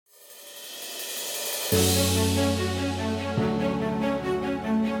Welcome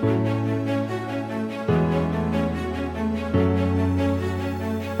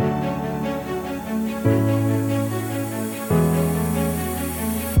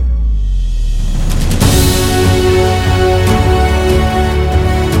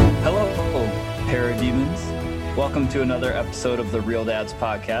to another episode of the Real Dads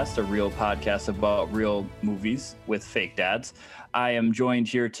Podcast, a real podcast about real movies with fake dads. I am joined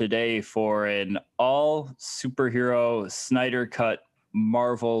here today for an all superhero Snyder Cut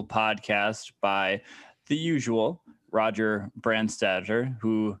Marvel podcast by the usual Roger Brandstatter,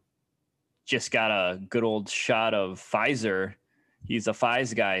 who just got a good old shot of Pfizer. He's a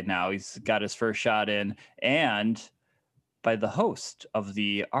Pfizer guy now. He's got his first shot in, and by the host of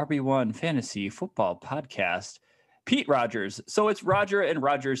the RB1 Fantasy Football Podcast, Pete Rogers. So it's Roger and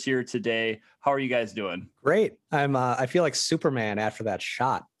Rogers here today. How are you guys doing? Great. I feel like Superman after that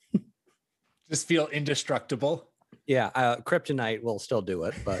shot. Just feel indestructible. Yeah, kryptonite will still do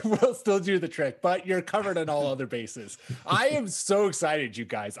it, but we'll still do the trick, but you're covered on all other bases. I am so excited, you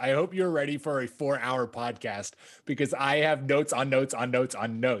guys. I hope you're ready for a 4-hour podcast because I have notes on notes on notes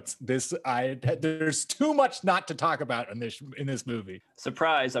on notes. There's too much not to talk about in this movie.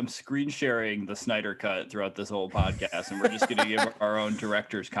 Surprise, I'm screen sharing the Snyder Cut throughout this whole podcast, and we're just going to give our own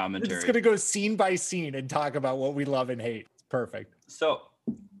director's commentary. It's going to go scene by scene and talk about what we love and hate. It's perfect. So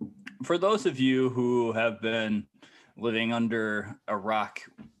for those of you who have been living under a rock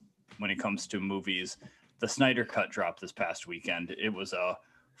when it comes to movies, the Snyder Cut dropped this past weekend. It was a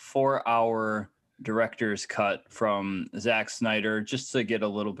 4-hour director's cut from Zack Snyder. Just to get a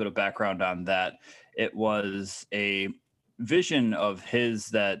little bit of background on that, it was a vision of his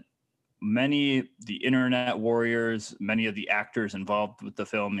that the internet warriors, many of the actors involved with the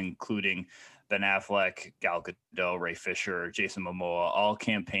film, including Ben Affleck, Gal Gadot, Ray Fisher, Jason Momoa, all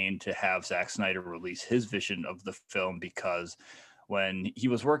campaigned to have Zack Snyder release his vision of the film because when he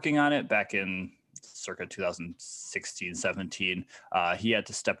was working on it back in circa 2016-17, he had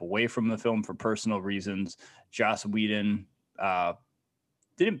to step away from the film for personal reasons. Joss Whedon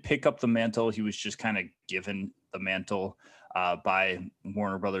didn't pick up the mantle. He was just kind of given the mantle by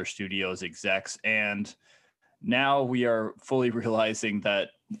Warner Brothers Studios execs. And now we are fully realizing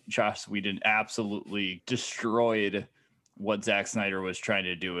that Joss Whedon absolutely destroyed what Zack Snyder was trying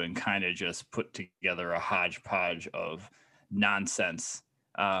to do and kind of just put together a hodgepodge of nonsense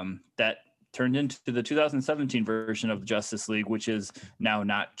that turned into the 2017 version of the Justice League, which is now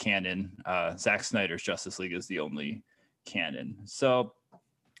not canon. Zack Snyder's Justice League is the only canon. So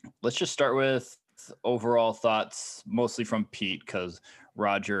let's just start with overall thoughts, mostly from Pete, because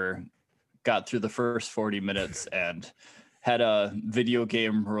Roger got through the first 40 minutes and had a video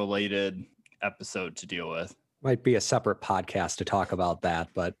game related episode to deal with. Might be a separate podcast to talk about that,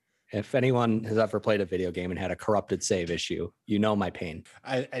 but if anyone has ever played a video game and had a corrupted save issue, you know my pain.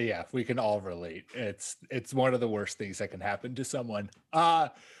 Yeah, we can all relate. It's one of the worst things that can happen to someone.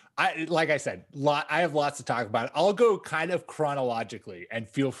 Like I said, I have lots to talk about. I'll go kind of chronologically, and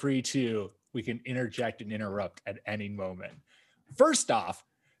feel free we can interject and interrupt at any moment. First off,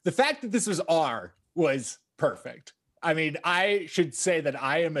 the fact that this was R was perfect. I mean, I should say that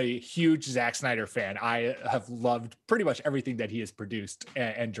I am a huge Zack Snyder fan. I have loved pretty much everything that he has produced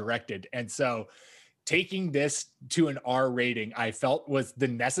and directed. And so taking this to an R rating, I felt was the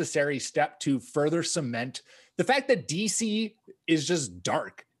necessary step to further cement the fact that DC is just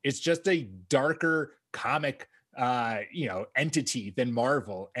dark. It's just a darker comic entity than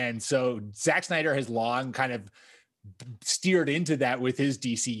Marvel. And so Zack Snyder has long kind of steered into that with his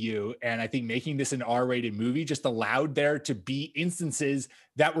DCU, and I think making this an R-rated movie just allowed there to be instances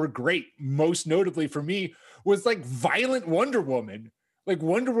that were great. Most notably for me was like violent Wonder Woman, like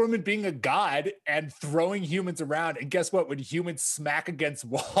Wonder Woman being a god and throwing humans around. And guess what? When humans smack against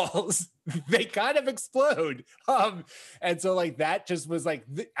walls, they kind of explode. And so like that just was like,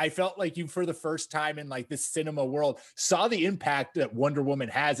 I felt like you for the first time in like this cinema world saw the impact that Wonder Woman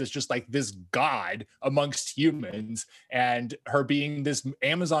has as just like this god amongst humans, and her being this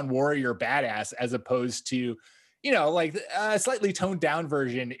Amazon warrior badass as opposed to, like a slightly toned down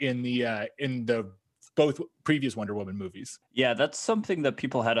version in the both previous Wonder Woman movies. Yeah, that's something that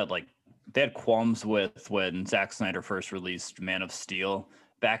people had they had qualms with when Zack Snyder first released Man of Steel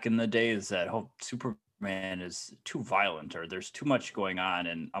back in the day, is that Superman is too violent or there's too much going on.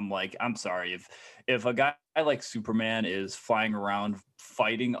 And I'm like, I'm sorry, if a guy like Superman is flying around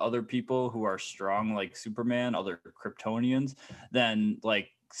fighting other people who are strong like Superman, other Kryptonians, then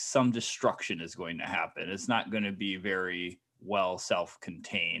like some destruction is going to happen. It's not going to be very well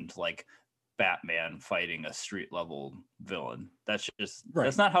self-contained, like Batman fighting a street level villain. That's just right.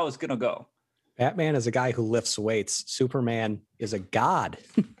 That's not how it's gonna go. Batman is a guy who lifts weights. Superman is a god.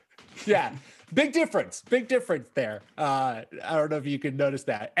 Yeah. Big difference there. I don't know if you can notice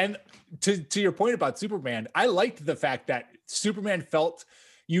that. And to your point about Superman, I liked the fact that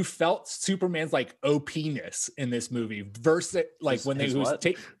you felt Superman's like OP-ness in this movie versus like when they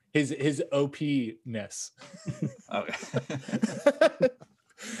take his OP-ness. Okay.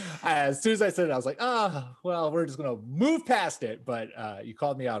 As soon as I said it, I was like, well, we're just going to move past it. But you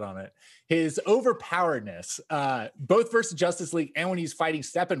called me out on it. His overpoweredness, both versus Justice League and when he's fighting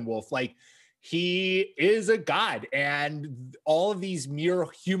Steppenwolf, like he is a god and all of these mere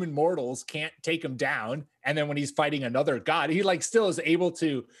human mortals can't take him down. And then when he's fighting another god, he like still is able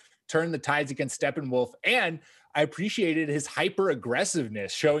to turn the tides against Steppenwolf. And I appreciated his hyper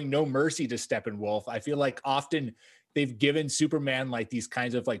aggressiveness, showing no mercy to Steppenwolf. I feel like often they've given Superman like these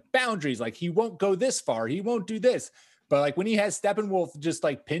kinds of like boundaries, like he won't go this far, he won't do this. But like when he has Steppenwolf just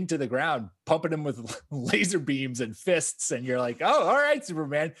like pinned to the ground, pumping him with laser beams and fists, and you're like, oh, all right,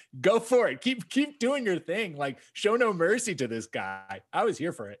 Superman, go for it. Keep doing your thing. Like show no mercy to this guy. I was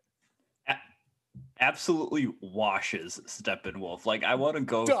here for it. Absolutely washes Steppenwolf. Like I want to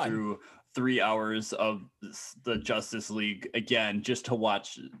go through 3 hours of the Justice League again just to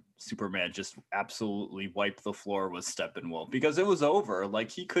watch Superman just absolutely wipe the floor with Steppenwolf, because it was over. Like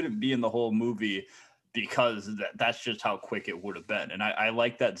he couldn't be in the whole movie because that's just how quick it would have been. And I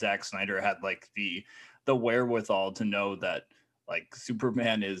like that Zack Snyder had like the wherewithal to know that like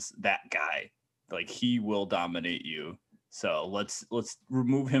Superman is that guy. Like he will dominate you. So let's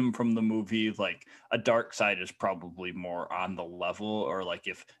remove him from the movie. Like a Darkseid is probably more on the level, or like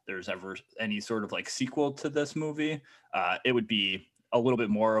if there's ever any sort of like sequel to this movie, it would be a little bit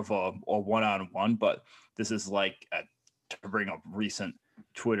more of a one-on-one. But this is like, to bring up recent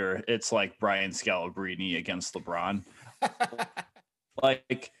Twitter, it's like Brian Scalabrine against LeBron.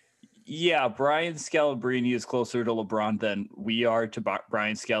 Like, yeah, Brian Scalabrine is closer to LeBron than we are to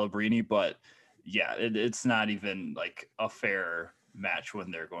Brian Scalabrine, but yeah, it's not even like a fair match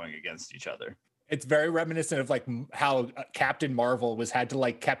when they're going against each other. It's very reminiscent of like how Captain Marvel was had to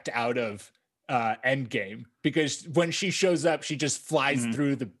like kept out of Endgame, because when she shows up, she just flies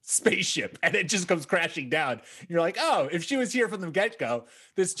through the spaceship and it just comes crashing down. You're like, oh, if she was here from the get-go,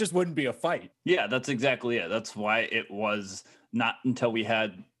 this just wouldn't be a fight. Yeah, that's exactly it. That's why it was not until we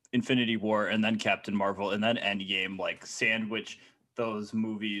had Infinity War and then Captain Marvel and then Endgame, like sandwich those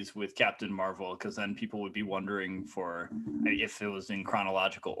movies with Captain Marvel, because then people would be wondering for if it was in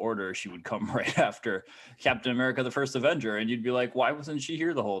chronological order, she would come right after Captain America, the First Avenger, and you'd be like, why wasn't she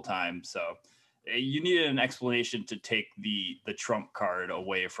here the whole time? So you needed an explanation to take the trump card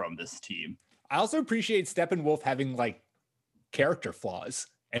away from this team. I also appreciate Steppenwolf having like character flaws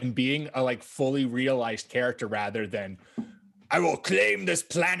and being a like fully realized character rather than I will claim this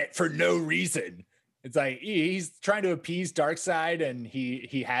planet for no reason. It's like he's trying to appease Darkseid, and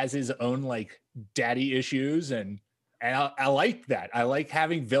he has his own like daddy issues, and I like that. I like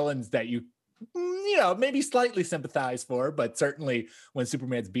having villains that you know maybe slightly sympathize for, but certainly when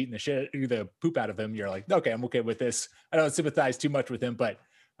Superman's beating the poop out of him, you're like, okay, I'm okay with this. I don't sympathize too much with him, but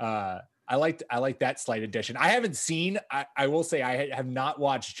I like that slight addition. I haven't seen. I will say I have not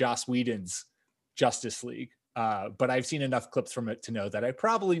watched Joss Whedon's Justice League, but I've seen enough clips from it to know that I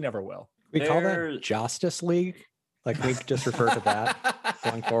probably never will. We call that Justice League? Like we just refer to that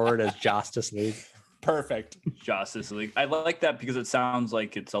going forward as Justice League. Perfect. Justice League. I like that because it sounds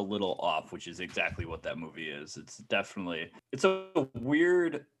like it's a little off, which is exactly what that movie is. It's a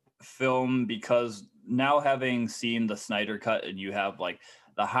weird film, because now having seen the Snyder Cut and you have like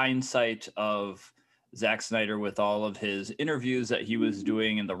the hindsight of Zack Snyder with all of his interviews that he was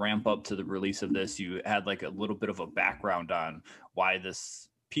doing and the ramp up to the release of this, you had like a little bit of a background on why this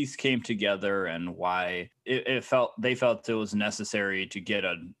piece came together and why they felt it was necessary to get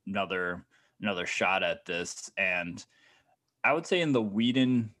another shot at this. And I would say in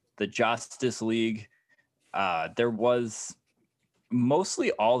the Justice League, there was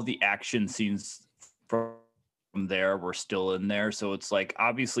mostly all of the action scenes from there were still in there. So it's like,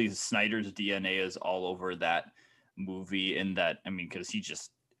 obviously Snyder's DNA is all over that movie, in that, I mean, because he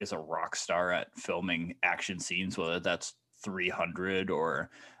just is a rock star at filming action scenes, whether that's 300 or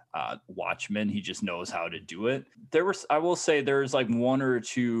Watchmen. He just knows how to do it. I will say there's like one or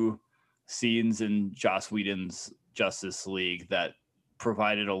two scenes in Joss Whedon's Justice League that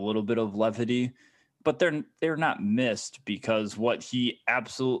provided a little bit of levity, but they're not missed, because what he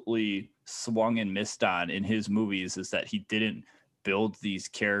absolutely swung and missed on in his movies is that he didn't build these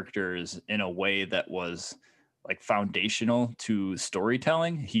characters in a way that was like foundational to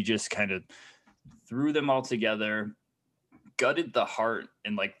storytelling. He just kind of threw them all together, gutted the heart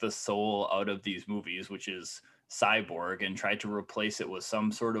and like the soul out of these movies, which is Cyborg, and tried to replace it with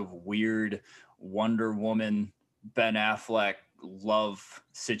some sort of weird Wonder Woman, Ben Affleck love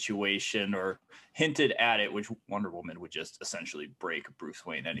situation, or hinted at it, which Wonder Woman would just essentially break Bruce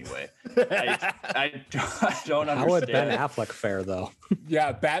Wayne anyway. I don't understand. How would Ben Affleck fare though?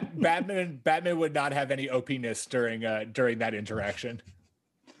 Yeah, Batman would not have any OP-ness during that interaction.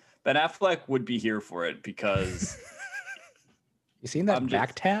 Ben Affleck would be here for it because You seen that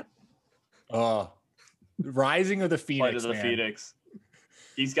back tat? Oh, Rising of the Phoenix. Flight of the Phoenix.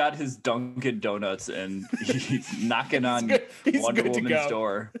 He's got his Dunkin' Donuts and he's knocking on Wonder Woman's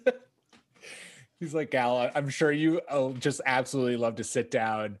door. He's like, Al, I'm sure you just absolutely love to sit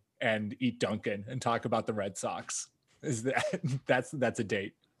down and eat Dunkin' and talk about the Red Sox. That's a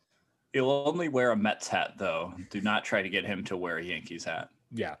date. He'll only wear a Mets hat though. Do not try to get him to wear a Yankees hat.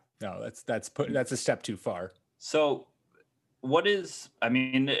 Yeah, no, that's a step too far. So it was a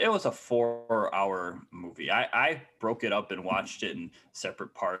 4-hour movie. I broke it up and watched it in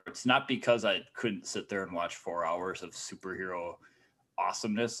separate parts, not because I couldn't sit there and watch 4 hours of superhero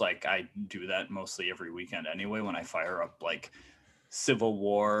awesomeness. Like I do that mostly every weekend anyway, when I fire up like Civil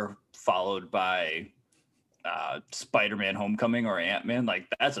War followed by Spider-Man Homecoming or Ant-Man. Like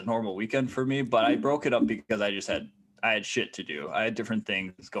that's a normal weekend for me, but I broke it up because I had shit to do. I had different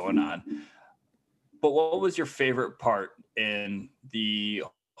things going on. But what was your favorite part in the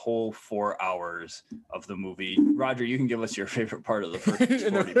whole 4 hours of the movie? Roger, you can give us your favorite part of the first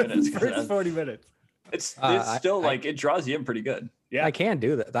 40 minutes. First 40 minutes. It's still it draws you in pretty good. Yeah, I can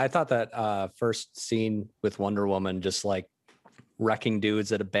do that. I thought that first scene with Wonder Woman just like wrecking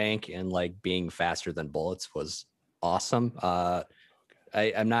dudes at a bank and like being faster than bullets was awesome.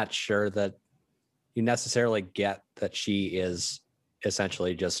 I'm not sure that you necessarily get that she is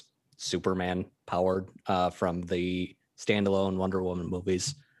essentially just Superman powered from the standalone Wonder Woman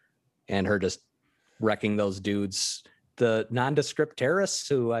movies, and her just wrecking those dudes, the nondescript terrorists,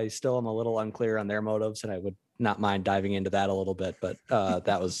 who I still am a little unclear on their motives, and I would not mind diving into that a little bit, but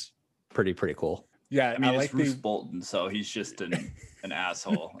that was pretty cool. Yeah, I mean, it's Bruce Bolton, so he's just an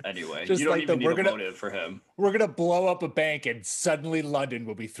asshole anyway. Just you don't like even need a motive for him. We're gonna blow up a bank and suddenly London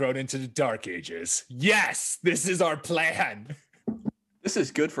will be thrown into the Dark Ages. Yes, this is our plan. This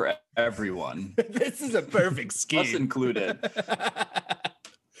is good for everyone. This is a perfect scheme. Us included.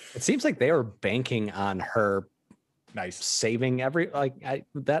 It seems like they were banking on her saving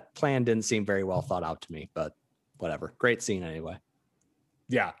that plan didn't seem very well thought out to me, but whatever. Great scene anyway.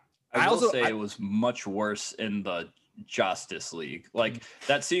 Yeah. I will say it was much worse in the Justice League. Like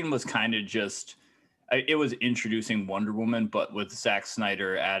that scene was kind of just, it was introducing Wonder Woman, but with Zack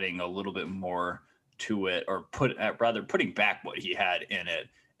Snyder adding a little bit more to it, or putting back what he had in it.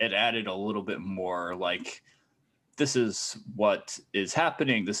 It added a little bit more like, this is what is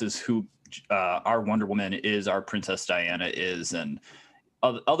happening. This is who our Wonder Woman is, our Princess Diana is. And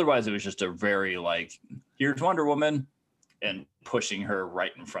otherwise it was just a very like, here's Wonder Woman, and pushing her right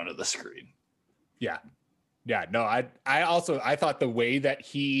in front of the screen. Yeah. No, I thought the way that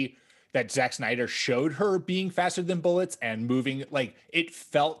Zack Snyder showed her being faster than bullets and moving, like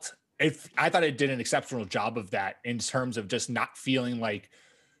I thought it did an exceptional job of that in terms of just not feeling like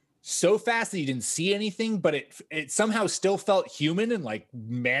so fast that you didn't see anything, but it somehow still felt human and like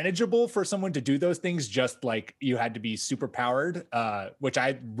manageable for someone to do those things, just like you had to be super powered, which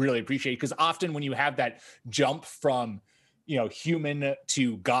I really appreciate, because often when you have that jump from, human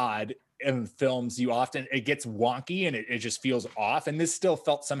to God in films, it gets wonky and it just feels off. And this still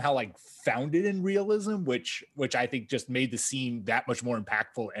felt somehow like founded in realism, which I think just made the scene that much more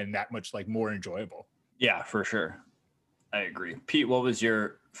impactful and that much like more enjoyable. Yeah, for sure. I agree. Pete, what was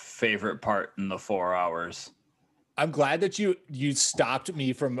your favorite part in the 4 hours? I'm glad that you stopped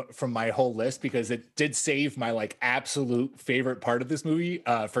me from my whole list, because it did save my like absolute favorite part of this movie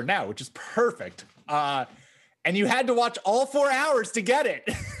for now, which is perfect. And you had to watch all 4 hours to get it.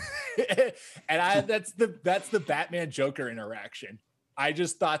 And that's the Batman Joker interaction. I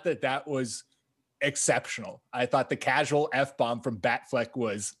just thought that was exceptional. I thought the casual F-bomb from Batfleck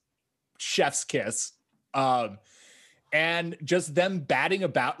was chef's kiss. And just them batting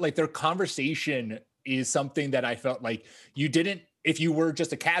about, like their conversation is something that I felt like if you were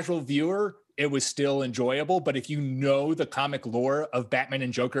just a casual viewer, it was still enjoyable. But if you know the comic lore of Batman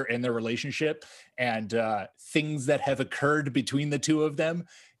and Joker and their relationship and things that have occurred between the two of them,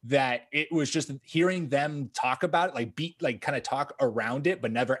 that it was just hearing them talk about it, kind of talk around it,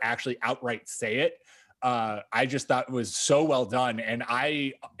 but never actually outright say it. I just thought it was so well done. And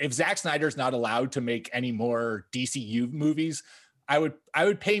if Zack Snyder's not allowed to make any more DCU movies, I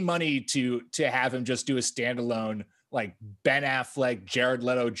would pay money to have him just do a standalone like Ben Affleck, Jared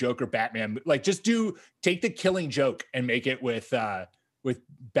Leto, Joker, Batman. Like just take the Killing Joke and make it with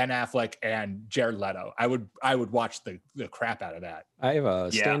Ben Affleck and Jared Leto. I would watch the crap out of that. I have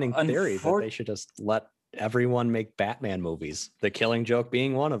a standing theory that they should just let everyone make Batman movies. The Killing Joke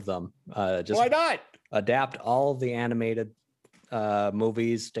being one of them. Just why not adapt all the animated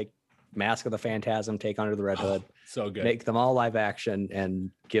movies? Take Mask of the Phantasm, take Under the Red Hood. So good. Make them all live action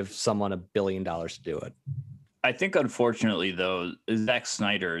and give someone $1 billion to do it. I think, unfortunately, though, Zack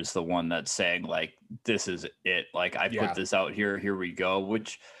Snyder is the one that's saying, like, this is it. Like, I put this out here. Here we go,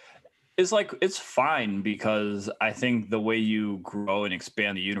 which is like, it's fine because I think the way you grow and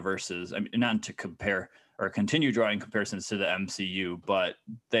expand the universes, I mean, not to compare or continue drawing comparisons to the MCU, but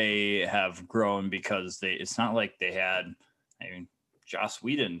they have grown because it's not like they had, I mean, Joss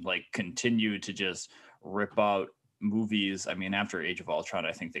Whedon, like, continue to just rip out movies. I mean, after Age of Ultron,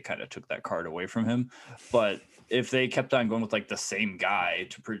 I think they kind of took that card away from him. But if they kept on going with like the same guy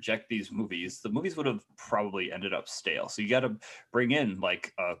to project these movies, the movies would have probably ended up stale. So you got to bring in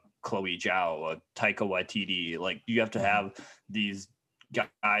like a Chloe Zhao, a Taika Waititi. Like you have to have these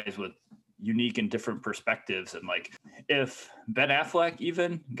guys with unique and different perspectives. And like if Ben Affleck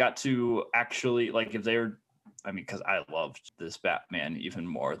even got to actually, like, if they're, I mean, because I loved this Batman even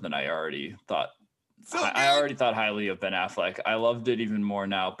more than I already thought. I already thought highly of Ben Affleck. I loved it even more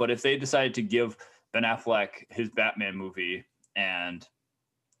now. But if they decided to give Ben Affleck his Batman movie, and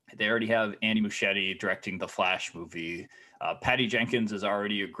they already have Andy Muschietti directing the Flash movie, Patty Jenkins is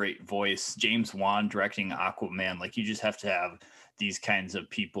already a great voice, James Wan directing Aquaman, like you just have to have these kinds of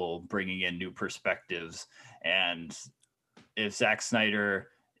people bringing in new perspectives. And if Zack Snyder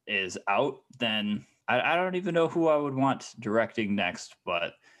is out, then I don't even know who I would want directing next,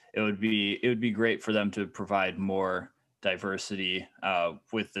 but it would be great for them to provide more diversity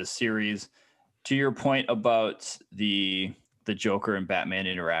with this series. To your point about the Joker and Batman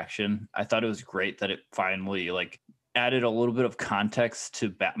interaction, I thought it was great that it finally like added a little bit of context to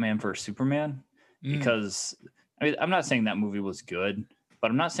Batman versus Superman, because I mean, I'm not saying that movie was good,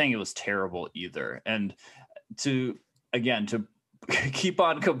 but I'm not saying it was terrible either. And to keep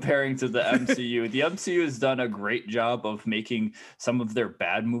on comparing to the MCU, the MCU has done a great job of making some of their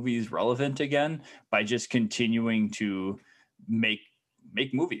bad movies relevant again by just continuing to make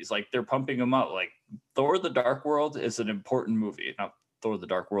movies. Like they're pumping them out. Like Thor: The Dark World is an important movie. Now, Thor: The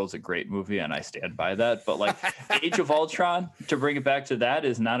Dark World is a great movie and I stand by that. But like Age of Ultron, to bring it back to that,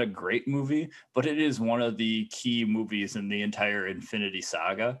 is not a great movie, but it is one of the key movies in the entire Infinity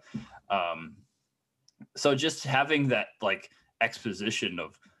Saga. So just having that like exposition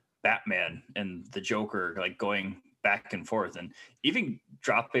of Batman and the Joker like going back and forth and even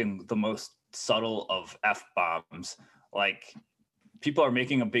dropping the most subtle of F-bombs, like people are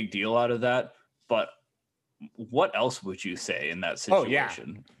making a big deal out of that, but what else would you say in that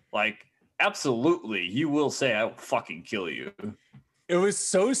situation? Like absolutely you will say I will fucking kill you. It was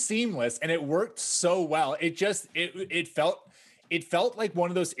so seamless and it worked so well. It felt like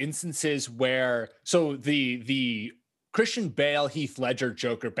one of those instances where the Christian Bale, Heath Ledger,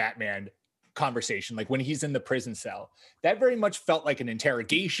 Joker, Batman conversation, like when he's in the prison cell, that very much felt like an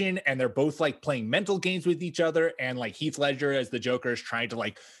interrogation, and they're both like playing mental games with each other, and like Heath Ledger as the Joker is trying to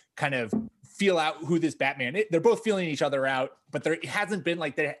like kind of feel out who this Batman is. They're both feeling each other out, but there hasn't been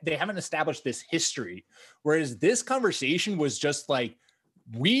like they haven't established this history, whereas this conversation was just like,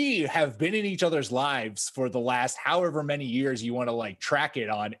 we have been in each other's lives for the last however many years you want to like track it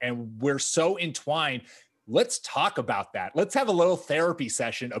on, and we're so entwined. Let's talk about that. Let's have a little therapy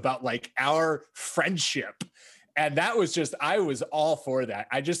session about like our friendship. And that was just, I was all for that.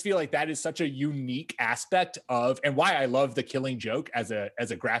 I just feel like that is such a unique aspect of, and why I love The Killing Joke as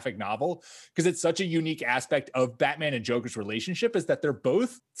a graphic novel, because it's such a unique aspect of Batman and Joker's relationship, is that they're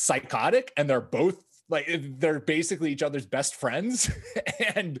both psychotic and they're both like, they're basically each other's best friends.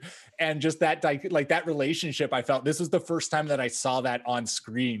 and just that, like that relationship, I felt this was the first time that I saw that on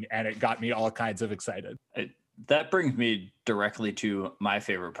screen, and it got me all kinds of excited. That brings me directly to my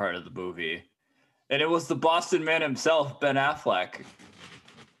favorite part of the movie. And it was the Boston man himself, Ben Affleck,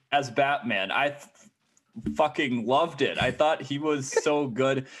 as Batman. I fucking loved it. I thought he was so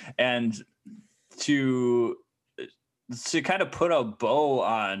good. And to kind of put a bow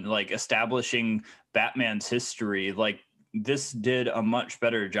on like establishing Batman's history, like this did a much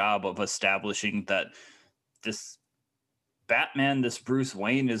better job of establishing that this Batman, this Bruce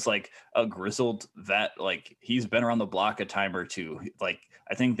Wayne, is like a grizzled vet. Like he's been around the block a time or two. Like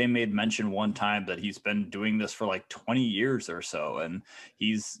I think they made mention one time that he's been doing this for like 20 years or so, and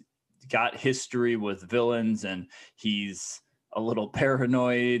he's got history with villains, and he's a little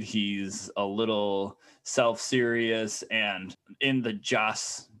paranoid. He's a little self-serious. And in the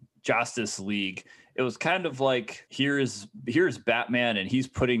Justice League, it was kind of like, here's Batman, and he's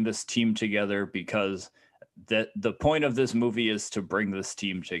putting this team together because the point of this movie is to bring this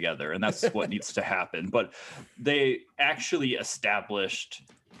team together, and that's what needs to happen. But they actually established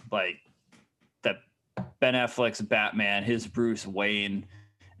like that Ben Affleck's Batman, his Bruce Wayne,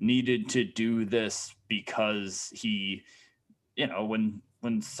 needed to do this because he, you know, when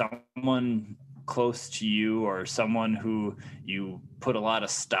someone close to you or someone who you put a lot of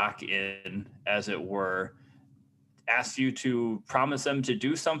stock in, as it were, asks you to promise them to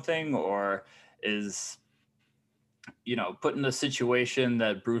do something, or is, you know, put in the situation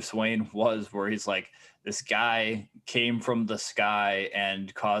that Bruce Wayne was, where he's like, this guy came from the sky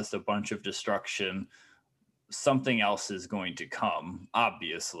and caused a bunch of destruction. Something else is going to come,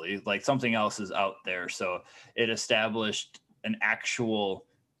 obviously, like something else is out there. So it established an actual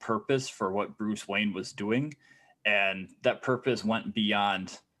purpose for what Bruce Wayne was doing. And that purpose went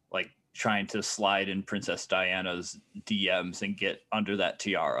beyond like trying to slide in Princess Diana's DMs and get under that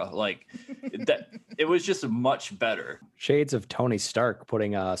tiara. Like that, it was just much better. Shades of Tony Stark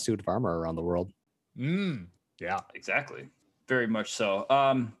putting a suit of armor around the world. Yeah, exactly. Very much so.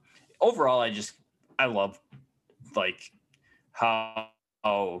 Overall, I love like how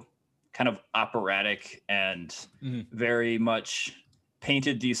kind of operatic and very much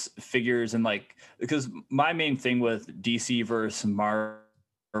painted these figures. And like, because my main thing with DC versus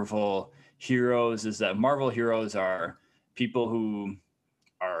Marvel heroes is that Marvel heroes are people who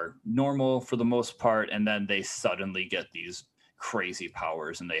are normal for the most part, and then they suddenly get these crazy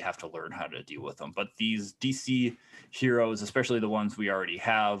powers and they have to learn how to deal with them. But these DC heroes, especially the ones we already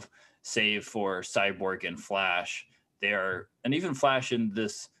have, save for Cyborg and Flash, and even Flash in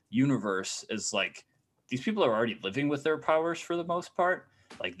this universe is like, these people are already living with their powers for the most part.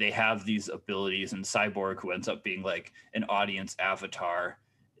 Like they have these abilities, and Cyborg, who ends up being like an audience avatar,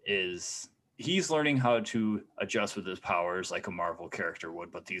 he's learning how to adjust with his powers like a Marvel character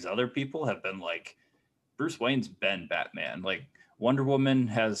would. But these other people have been like, Bruce Wayne's been Batman. Like Wonder Woman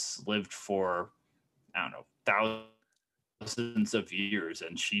has lived for, I don't know, thousands of years,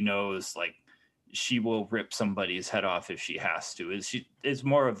 and she knows like she will rip somebody's head off if she has to. It's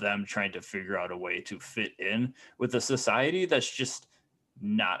more of them trying to figure out a way to fit in with a society that's just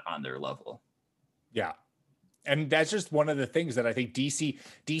not on their level. Yeah. And that's just one of the things that I think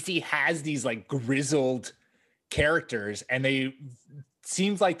DC has, these like grizzled characters, and they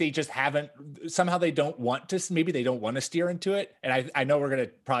seems like they just haven't, somehow they don't want to steer into it. And I know we're going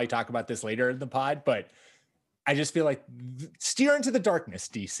to probably talk about this later in the pod, but I just feel like steer into the darkness,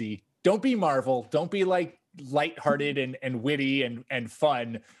 DC. Don't be Marvel. Don't be like lighthearted and witty and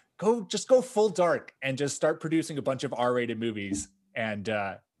fun. Go full dark and just start producing a bunch of R-rated movies and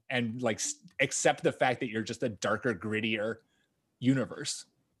like accept the fact that you're just a darker, grittier universe,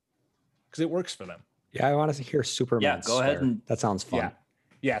 because it works for them. Yeah, I want to hear Superman. Yeah, go ahead. And that sounds fun.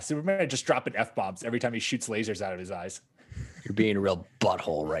 Yeah, Superman just dropping F-bombs every time he shoots lasers out of his eyes. You're being a real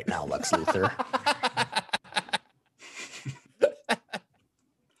butthole right now, Lex Luthor.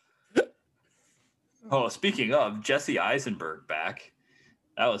 Oh, speaking of, Jesse Eisenberg back.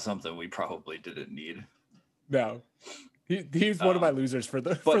 That was something we probably didn't need. No, he's one of my losers for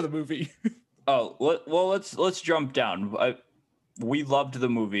the movie. Oh, well, let's jump down. We loved the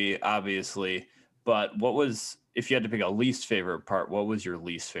movie, obviously, but if you had to pick a least favorite part, what was your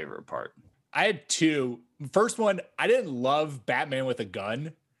least favorite part? I had two. First one, I didn't love Batman with a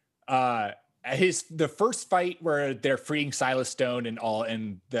gun. The first fight where they're freeing Silas Stone and all,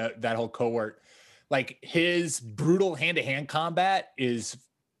 and that whole cohort, like his brutal hand-to-hand combat is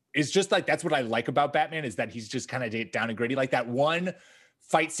just like, that's what I like about Batman, is that he's just kind of down and gritty. Like that one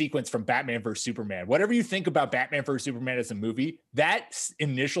fight sequence from Batman vs Superman. Whatever you think about Batman vs Superman as a movie, that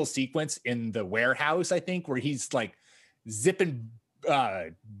initial sequence in the warehouse, I think, where he's like zipping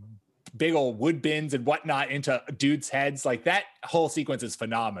big old wood bins and whatnot into dudes' heads, like that whole sequence is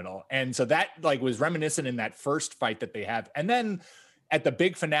phenomenal. And so that like was reminiscent in that first fight that they have. And then at the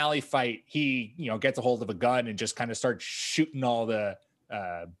big finale fight, he, gets a hold of a gun and just kind of starts shooting all the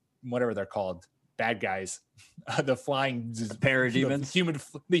whatever they're called, bad guys, the flying parademons,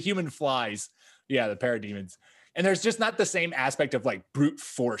 the human flies. Yeah, the parademons. And there's just not the same aspect of like brute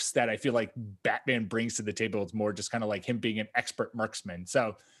force that I feel like Batman brings to the table. It's more just kind of like him being an expert marksman.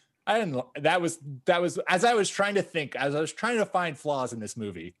 So that was as I was trying to find flaws in this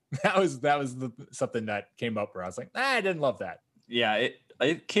movie, that was something that came up where I was like, I didn't love that. Yeah,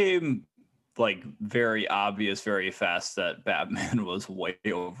 it came like very obvious very fast that Batman was way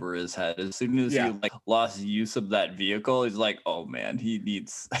over his head. As soon as he like lost use of that vehicle, he's like, oh man, he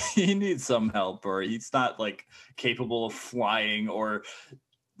needs some help, or he's not like capable of flying or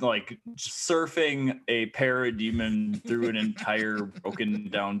like surfing a parademon through an entire broken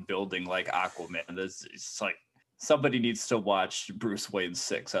down building like Aquaman. It's like somebody needs to watch Bruce Wayne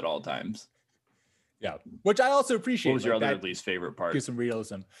 6 at all times. Yeah, which I also appreciate. What was your other least favorite part? Give some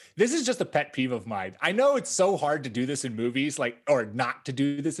realism. This is just a pet peeve of mine. I know it's so hard to do this in movies, or not to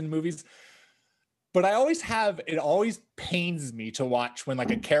do this in movies, but it always pains me to watch when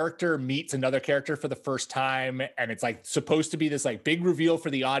like a character meets another character for the first time, and it's like supposed to be this like big reveal for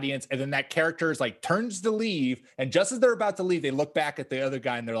the audience, and then that character is like turns to leave, and just as they're about to leave, they look back at the other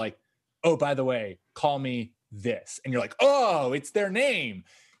guy and they're like, oh, by the way, call me this. And you're like, oh, it's their name.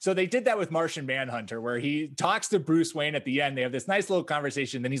 So they did that with Martian Manhunter, where he talks to Bruce Wayne at the end. They have this nice little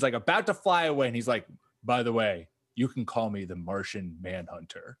conversation. Then he's like about to fly away. And he's like, by the way, you can call me the Martian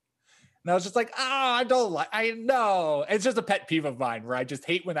Manhunter. And I was just like, I know. It's just a pet peeve of mine where I just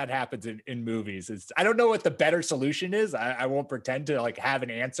hate when that happens in movies. I don't know what the better solution is. I won't pretend to like have an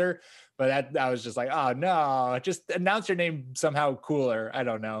answer, but I was just like, oh no, just announce your name somehow cooler. I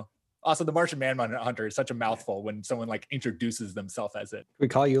don't know. Also, the Martian Manhunter is such a mouthful when someone like introduces themselves as it. We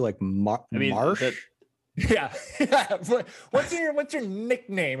call you like Marsh. Yeah. What's your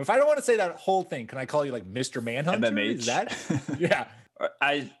nickname? If I don't want to say that whole thing, can I call you like Mr. Manhunter? MMH. Is that? Yeah.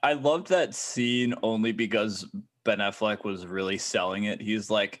 I loved that scene only because Ben Affleck was really selling it. He's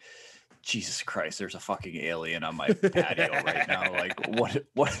like, Jesus Christ, there's a fucking alien on my patio right now. Like,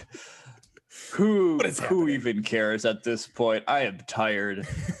 what? Who even cares at this point? I am tired.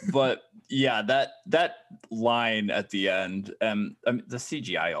 But yeah, that line at the end, I mean, the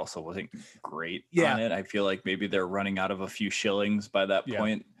CGI also wasn't great on it. I feel like maybe they're running out of a few shillings by that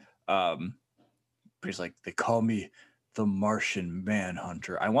point. But he's like, they call me the Martian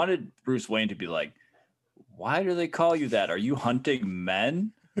Manhunter. I wanted Bruce Wayne to be like, why do they call you that? Are you hunting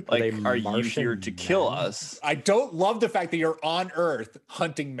men? Like, are you here to kill us? I don't love the fact that you're on Earth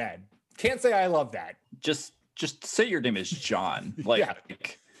hunting men. Can't say I love that. Just say your name is John.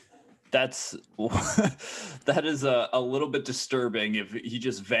 Like that is a little bit disturbing. If he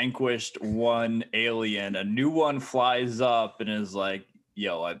just vanquished one alien, a new one flies up and is like,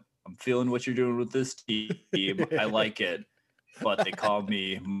 yo, I'm feeling what you're doing with this team. I like it. But they call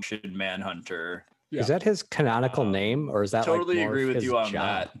me Martian Manhunter. Yeah. Is that his canonical name, or is that totally like more agree with his you on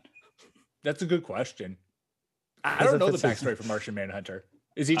job? that? That's a good question. I don't know the backstory for Martian Manhunter.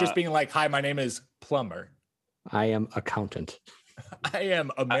 Is he just being like, hi, my name is Plumber? I am accountant. I am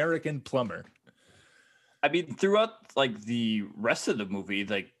American Plumber. I mean, throughout like the rest of the movie,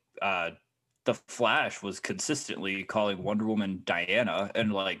 like the Flash was consistently calling Wonder Woman Diana,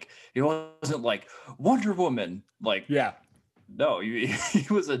 and like it wasn't like Wonder Woman. Like, no, he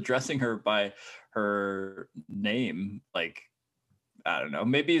was addressing her by her name. Like, I don't know.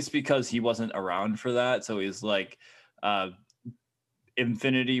 Maybe it's because he wasn't around for that, so he's like,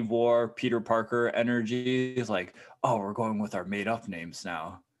 Infinity War Peter Parker energy is like, oh, we're going with our made up names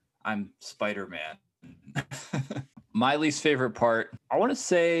now. I'm Spider-Man. My least favorite part, I want to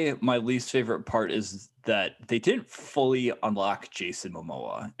say my least favorite part is that they didn't fully unlock Jason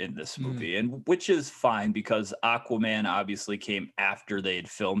Momoa in this movie, and which is fine because Aquaman obviously came after they had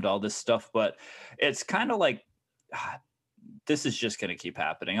filmed all this stuff, but it's kind of like, this is just going to keep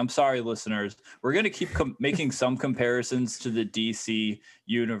happening. I'm sorry, listeners. We're going to keep making some comparisons to the DC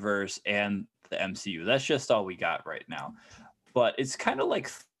universe and the MCU. That's just all we got right now. But it's kind of like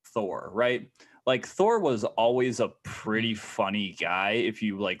Thor, right? Like Thor was always a pretty funny guy if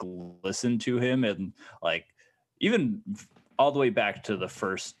you like listen to him, and like even all the way back to the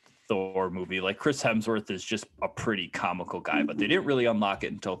first Thor movie, like Chris Hemsworth is just a pretty comical guy, but they didn't really unlock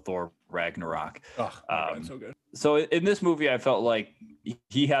it until Thor Ragnarok. God, so good. So in this movie, I felt like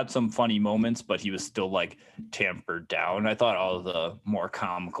he had some funny moments, but he was still like tampered down. I thought all of the more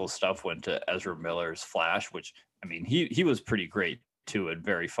comical stuff went to Ezra Miller's Flash, which, I mean, he was pretty great too and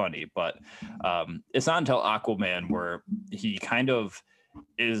very funny. But it's not until Aquaman where he kind of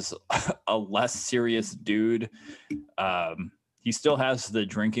is a less serious dude. He still has the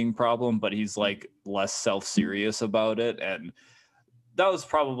drinking problem, but he's like less self-serious about it. And that was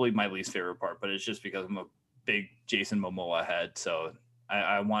probably my least favorite part, but it's just because I'm a big Jason Momoa head. So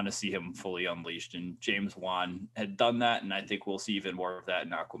I want to see him fully unleashed, and James Wan had done that. And I think we'll see even more of that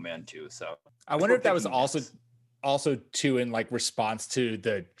in Aquaman too. So I wonder if that was also too in like response to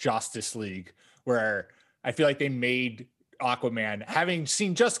the Justice League, where I feel like they made Aquaman, having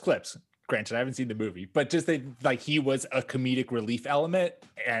seen just clips, granted, I haven't seen the movie, but just that like he was a comedic relief element,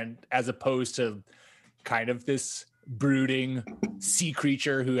 and as opposed to kind of this brooding sea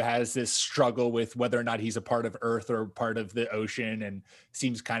creature who has this struggle with whether or not he's a part of Earth or part of the ocean, and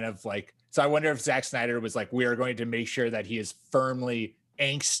seems kind of like. So I wonder if Zack Snyder was like, we are going to make sure that he is firmly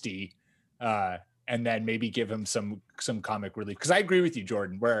angsty, and then maybe give him some comic relief. Because I agree with you,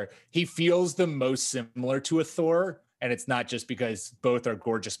 Jordan, where he feels the most similar to a Thor, and it's not just because both are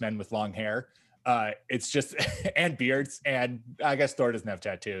gorgeous men with long hair. It's just and beards, and I guess Thor doesn't have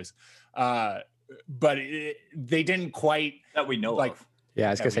tattoos. But they didn't quite that we know like. of. Yeah,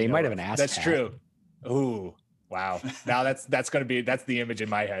 I was gonna say you might have an ass. That's tat. true. Ooh, wow. Now that's the image in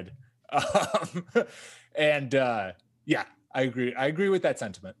my head. Yeah, I agree. I agree with that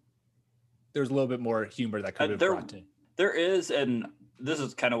sentiment. There's a little bit more humor that could have brought in. There is, and this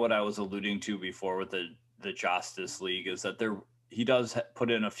is kind of what I was alluding to before with the Justice League, is that he does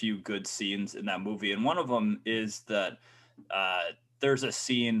put in a few good scenes in that movie, and one of them is that there's a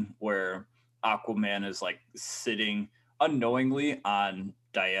scene where Aquaman is like sitting unknowingly on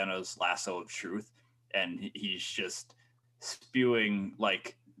Diana's lasso of truth, and he's just spewing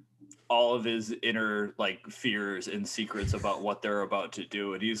like all of his inner like fears and secrets about what they're about to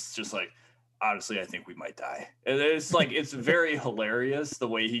do, and he's just like, honestly, I think we might die. And it's like, it's very hilarious the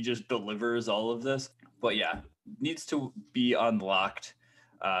way he just delivers all of this. But yeah, needs to be unlocked.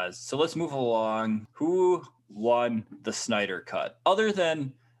 So let's move along. Who won the Snyder Cut other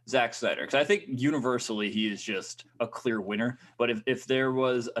than Zack Snyder? Because I think universally he is just a clear winner. But if there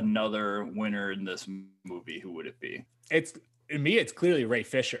was another winner in this movie, who would it be? It's clearly Ray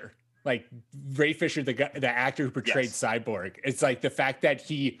Fisher. Like Ray Fisher, the actor who portrayed Cyborg. It's like the fact that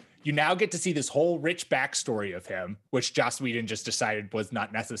you now get to see this whole rich backstory of him, which Joss Whedon just decided was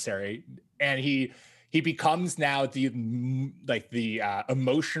not necessary, and he becomes now the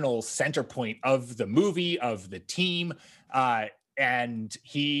emotional center point of the movie, of the team, and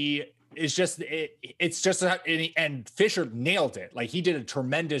he is just and Fisher nailed it. Like he did a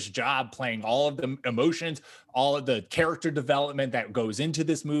tremendous job playing all of the emotions, all of the character development that goes into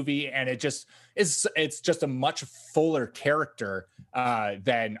this movie, and it's just a much fuller character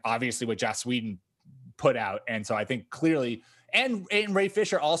than obviously what Joss Whedon put out. And so I think clearly, and Ray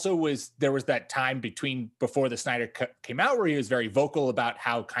Fisher also there was that time before the Snyder Cut came out where he was very vocal about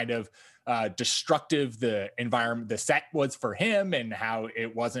how kind of destructive the environment, the set was for him, and how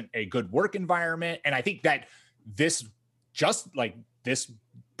it wasn't a good work environment. And I think that this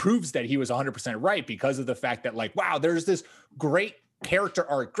proves that he was 100% right, because of the fact that like, wow, there's this great character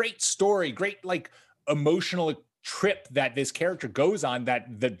arc, great story, great like emotional trip that this character goes on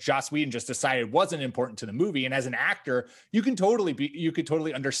that the Joss Whedon just decided wasn't important to the movie. And as an actor, you could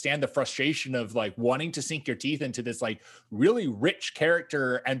totally understand the frustration of like wanting to sink your teeth into this like really rich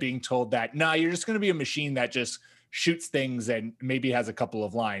character and being told that, nah, you're just going to be a machine that just shoots things and maybe has a couple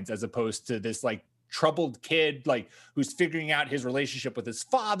of lines, as opposed to this like troubled kid like who's figuring out his relationship with his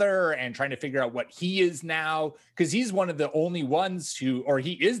father and trying to figure out what he is now, because he's one of the only ones he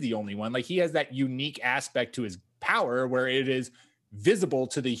is the only one, like he has that unique aspect to his power where it is visible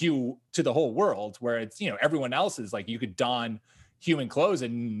to the whole world, where it's, everyone else is like, you could don human clothes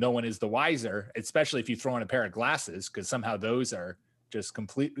and no one is the wiser, especially if you throw in a pair of glasses, because somehow those are just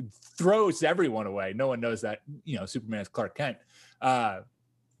throws everyone away. No one knows that Superman is Clark Kent.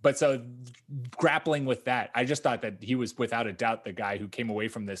 But so grappling with that, I just thought that he was without a doubt the guy who came away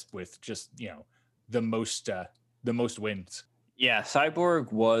from this with just the most wins. Yeah,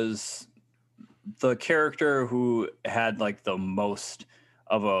 Cyborg was the character who had like the most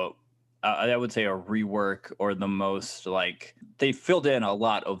of I would say a rework, or the most like they filled in a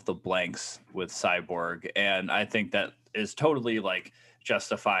lot of the blanks with Cyborg, and I think that is totally like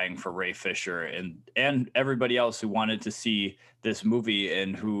justifying for Ray Fisher and everybody else who wanted to see this movie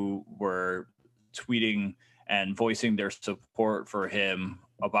and who were tweeting and voicing their support for him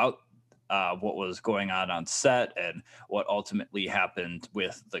about what was going on set and what ultimately happened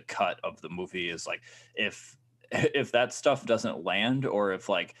with the cut of the movie. Is like, if that stuff doesn't land, or if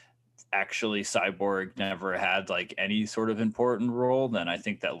like actually Cyborg never had like any sort of important role, then I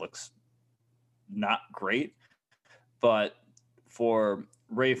think that looks not great. But for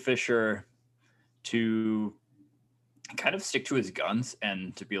Ray Fisher to kind of stick to his guns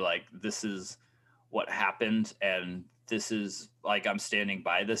and to be like, this is what happened, and this is like, I'm standing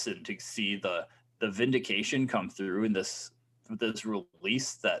by this, and to see the vindication come through in this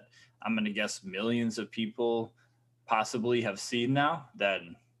release that I'm going to guess millions of people possibly have seen now,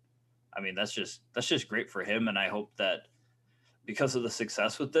 then I mean, that's just great for him. And I hope that because of the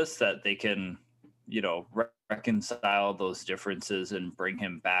success with this, that they can, reconcile those differences and bring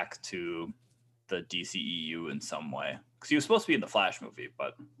him back to the DCEU in some way. Because he was supposed to be in the Flash movie,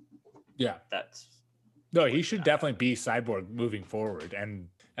 but Yeah. that's No, he should definitely be Cyborg moving forward, and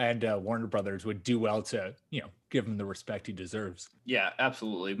Warner Brothers would do well to, give him the respect he deserves. yeah,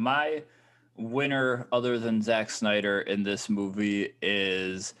 absolutely. My winner, other than Zack Snyder in this movie,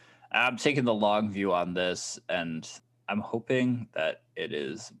 is I'm taking the long view on this, and I'm hoping that it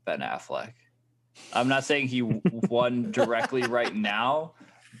is Ben Affleck. I'm not saying he won directly right now,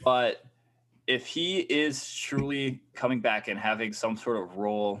 but if he is truly coming back and having some sort of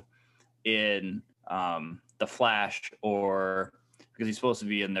role in the Flash, or because he's supposed to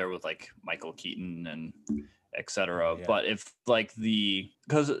be in there with like Michael Keaton and etc. Yeah. But if like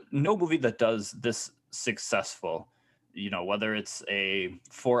because no movie that does this successful, whether it's a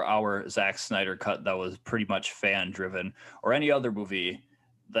 4-hour Zack Snyder cut that was pretty much fan driven, or any other movie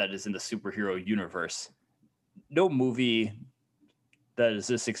that is in the superhero universe, no movie that is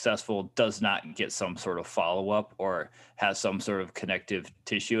this successful does not get some sort of follow-up or has some sort of connective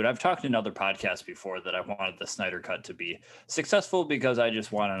tissue. And I've talked in other podcasts before that I wanted the Snyder Cut to be successful because I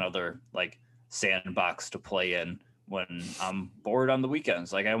just want another like sandbox to play in when I'm bored on the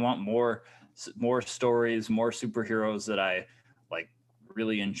weekends. Like I want more stories, more superheroes that I like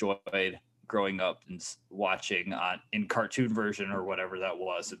really enjoyed growing up and watching in cartoon version or whatever that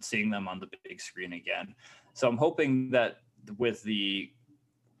was, and seeing them on the big screen again. So I'm hoping that with the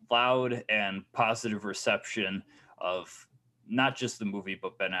loud and positive reception of not just the movie,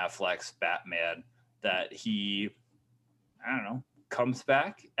 but Ben Affleck's Batman, that he, I don't know, comes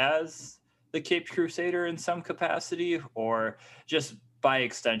back as the Caped Crusader in some capacity, or just by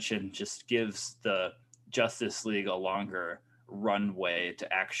extension, just gives the Justice League a longer runway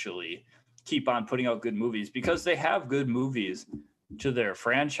to actually keep on putting out good movies, because they have good movies to their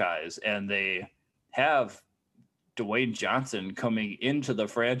franchise, and they have Dwayne Johnson coming into the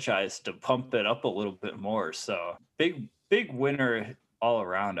franchise to pump it up a little bit more. So big winner all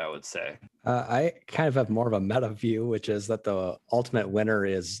around, I would say. I kind of have more of a meta view, which is that the ultimate winner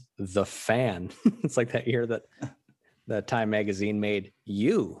is the fan. It's like that year that Time Magazine made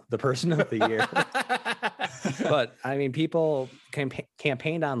you the person of the year. But I mean, people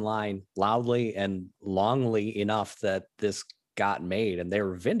campaigned online loudly and longly enough that this got made, and they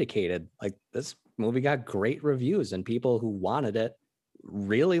were vindicated. Like, this movie got great reviews, and people who wanted it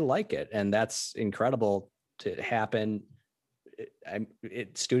really like it. And that's incredible to happen.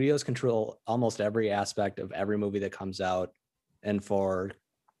 Studios control almost every aspect of every movie that comes out, and for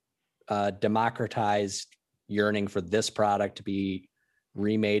democratized yearning for this product to be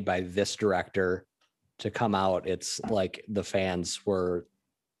remade by this director to come out, it's like the fans were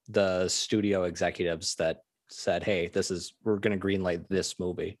the studio executives that said, hey, we're going to greenlight this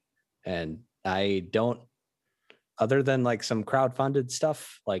movie. And I don't, other than like some crowdfunded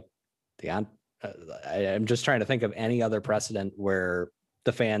stuff, like I'm just trying to think of any other precedent where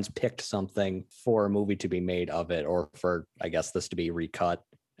the fans picked something for a movie to be made of it, or for, I guess, this to be recut.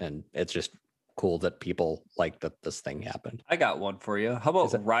 And it's just cool that people like that this thing happened. I got one for you. How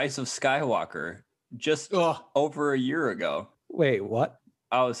about Rise of Skywalker? Just over a year ago. Wait, what?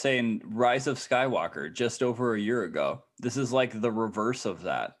 I was saying Rise of Skywalker just over a year ago. This is like the reverse of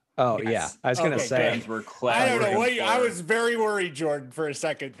that. Oh, yes. Yeah. I was going to say. I don't know what I was very worried, Jordan, for a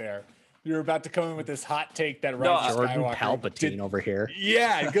second there. You were about to come in with this hot take that Rise of Jordan Skywalker Palpatine over here.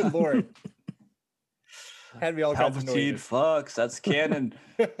 Yeah, good Lord. Had me all Palpatine fucks. That's canon.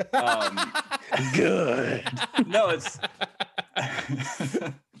 Good. No, it's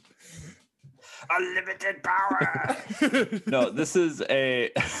unlimited power. No, this is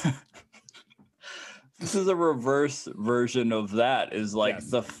a reverse version of that. Is like, yes,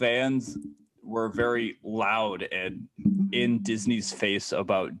 the fans were very loud and in Disney's face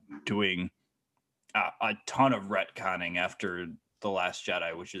about doing a ton of retconning after The Last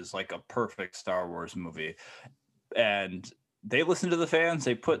Jedi, which is like a perfect Star Wars movie. And they listened to the fans.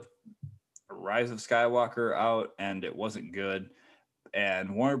 They put Rise of Skywalker out, and it wasn't good.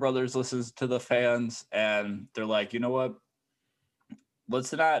 And Warner Brothers listens to the fans, and they're like, you know what?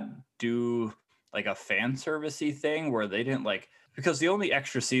 Let's not do like a fan servicey thing where they didn't like, because the only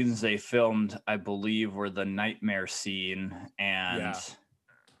extra scenes they filmed, I believe, were the nightmare scene, and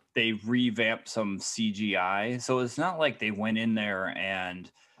they revamped some CGI. So it's not like they went in there and,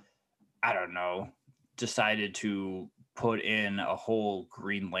 I don't know, decided to put in a whole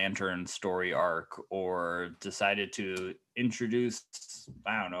Green Lantern story arc, or decided to introduce,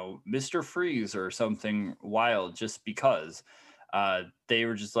 I don't know, Mr. Freeze or something wild just because. They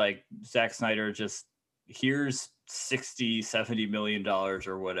were just like, Zack Snyder, just here's $60-70 million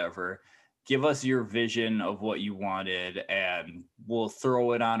or whatever, give us your vision of what you wanted and we'll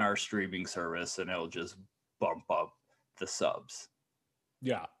throw it on our streaming service and it'll just bump up the subs.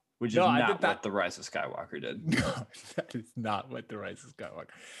 Yeah. Which is not what The Rise of Skywalker did. No, that is not what The Rise of Skywalker.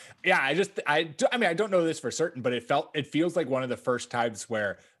 Yeah, I mean, I don't know this for certain, but it feels like one of the first times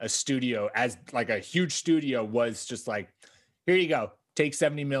where a studio, as like a huge studio, was just like, here you go, take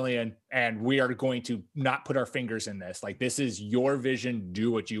 70 million, and we are going to not put our fingers in this. Like, this is your vision,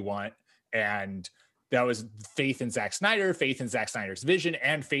 do what you want. And that was faith in Zack Snyder, faith in Zack Snyder's vision,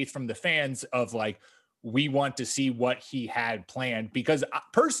 and faith from the fans of like, we want to see what he had planned, because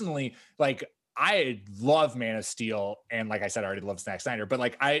personally, like, I love Man of Steel. And like I said, I already love Zack Snyder, but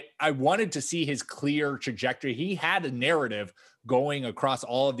like, I wanted to see his clear trajectory. He had a narrative going across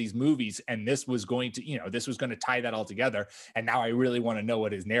all of these movies, and this was going to, this was going to tie that all together. And now I really want to know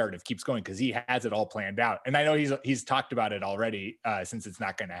what his narrative keeps going, because he has it all planned out. And I know he's talked about it already, since it's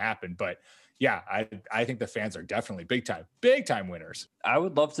not going to happen, but yeah, I think the fans are definitely big time winners. I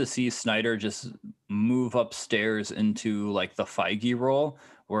would love to see Snyder just move upstairs into like the Feige role,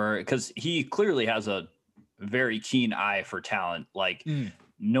 because he clearly has a very keen eye for talent. Like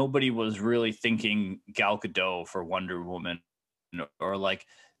nobody was really thinking Gal Gadot for Wonder Woman, or like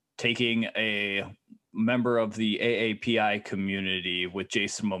taking a member of the AAPI community with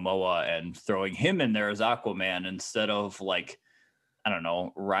Jason Momoa and throwing him in there as Aquaman instead of like, I don't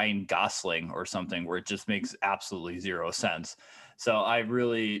know, Ryan Gosling or something, where it just makes absolutely zero sense. So I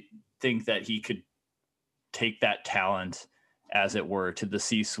really think that he could take that talent, as it were, to the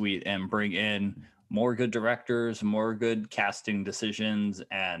C-suite and bring in more good directors, more good casting decisions,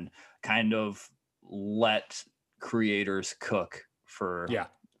 and kind of let creators cook for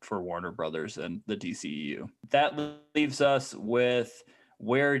Warner Brothers and the DCEU. That leaves us with,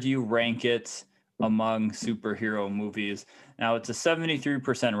 where do you rank it among superhero movies? Now, it's a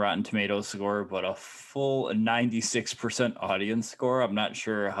 73% Rotten Tomatoes score, but a full 96% audience score. I'm not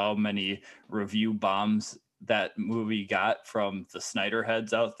sure how many review bombs that movie got from the Snyder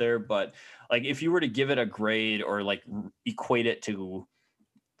heads out there, but like, if you were to give it a grade or like equate it to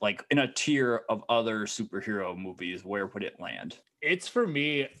like in a tier of other superhero movies, where would it land? It's, for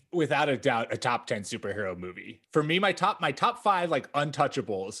me, without a doubt, a top 10 superhero movie. For me, my top 5 like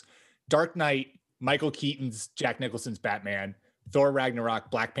untouchables: Dark Knight, Michael Keaton's Jack Nicholson's Batman, Thor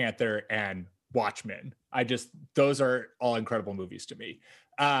Ragnarok, Black Panther, and Watchmen. Those are all incredible movies to me.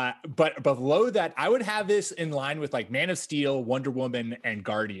 But below that, I would have this in line with like Man of Steel, Wonder Woman, and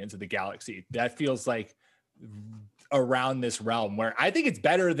Guardians of the Galaxy. That feels like around this realm, where I think it's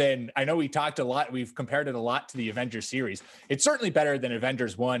better than, I know we talked a lot, we've compared it a lot to the Avengers series. It's certainly better than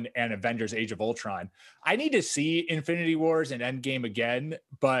Avengers 1 and Avengers Age of Ultron. I need to see Infinity Wars and Endgame again,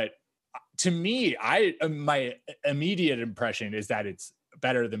 but to me, my immediate impression is that it's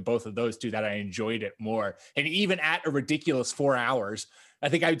better than both of those two, that I enjoyed it more. And even at a ridiculous 4 hours, I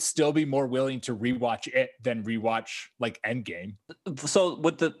think I'd still be more willing to rewatch it than rewatch like Endgame. So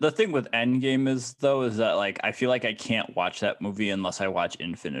what the thing with Endgame is, though, is that like, I feel like I can't watch that movie unless I watch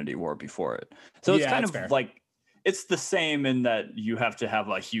Infinity War before it. So it's kind of fair. Like, it's the same in that you have to have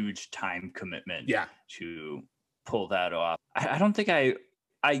a huge time commitment to pull that off. I don't think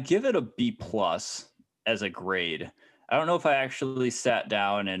I give it a B+ as a grade. I don't know if I actually sat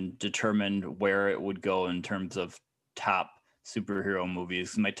down and determined where it would go in terms of top superhero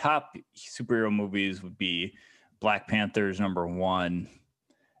movies. My top superhero movies would be Black Panther's number 1,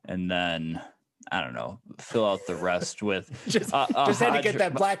 and then I don't know, fill out the rest with just had to get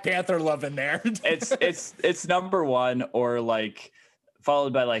that Black Panther love in there. it's number 1, or like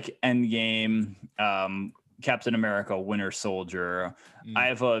followed by like Endgame, Captain America, Winter Soldier. I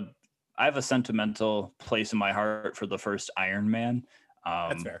have a sentimental place in my heart for the first Iron Man.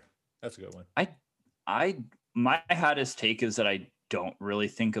 That's fair. That's a good one. My hottest take is that I don't really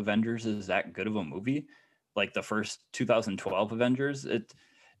think Avengers is that good of a movie. Like the first 2012 Avengers,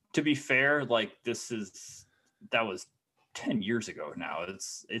 to be fair, like that was 10 years ago now.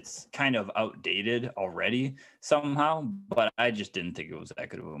 It's kind of outdated already somehow, but I just didn't think it was that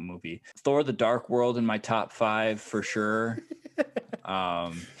good of a movie. Thor: The Dark World in my top 5 for sure.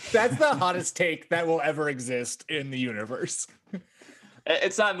 That's the hottest take that will ever exist in the universe.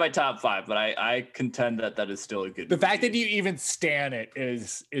 It's not in my top 5, but I contend that is still a good movie. The fact that you even stan it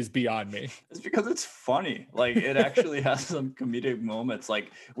is beyond me. It's because it's funny. Like, it actually has some comedic moments.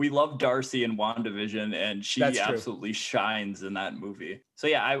 Like, we love Darcy in WandaVision, and she absolutely shines in that movie. So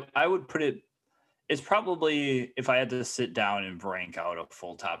yeah, I would put it's probably, if I had to sit down and rank out a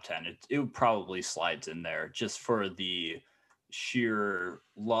full top 10, it would probably slides in there, just for the sheer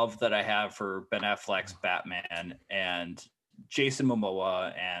love that I have for Ben Affleck's Batman and Jason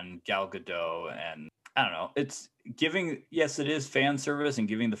Momoa and Gal Gadot, and I don't know. It's giving, yes, it is fan service and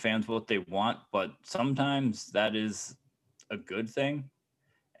giving the fans what they want, but sometimes that is a good thing.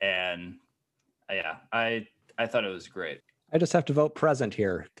 And yeah, I thought it was great. I just have to vote present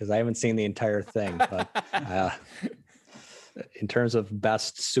here because I haven't seen the entire thing. But in terms of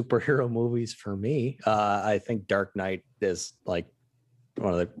best superhero movies for me, I think Dark Knight is like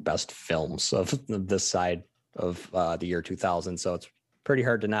one of the best films of this side of the year 2000. So it's pretty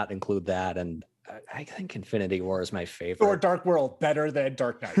hard to not include that. And I think Infinity War is my favorite. Or Dark World better than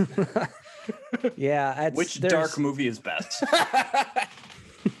Dark Knight. Yeah. Which dark movie is best?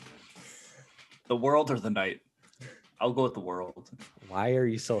 The World or The Night? I'll go with The World. Why are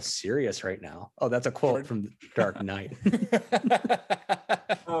you so serious right now? Oh, that's a quote from Dark Knight.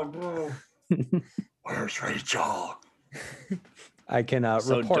 Oh no. Where's Rachel? I can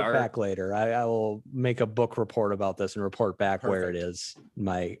So report dark. back later. I will make a book report about this and report back where it Perfect. is,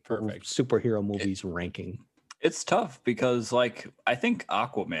 my Perfect. superhero movies ranking. It's tough because, like, I think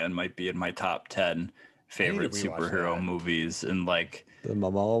Aquaman might be in my top 10 favorite rewatch superhero that. movies. And, like, The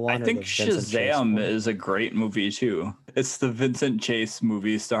Momoa one. I or think the Vincent Chase Shazam one? is a great movie, too. It's the Vincent Chase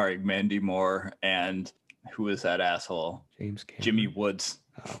movie starring Mandy Moore and who is that asshole? James Cameron. Jimmy Woods.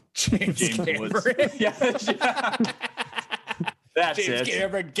 James Woods. Cameron. Yeah. That's James it.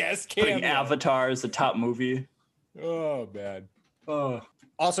 Cameron guest Putting cameo. Avatar as the top movie. Oh man. Oh.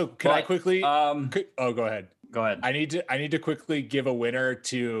 Also, can I But, quickly? go Go ahead. ahead. I need to quickly give a winner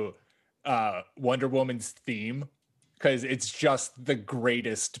to Wonder Woman's theme because it's just the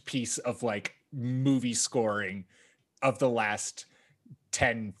greatest piece of like movie scoring of the last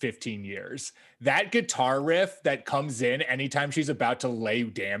 10 15 years. That guitar riff that comes in anytime she's about to lay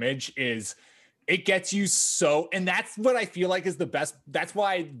damage is, it gets you so, and that's what I feel like is the best. That's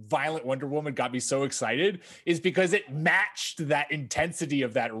why Violent Wonder Woman got me so excited, is because it matched that intensity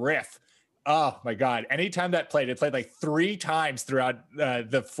of that riff. Oh my God. Anytime that played, it played like 3 times throughout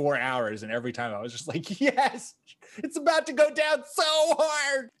the 4 hours. And every time I was just like, yes, it's about to go down so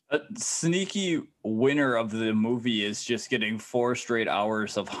hard. A sneaky winner of the movie is just getting 4 straight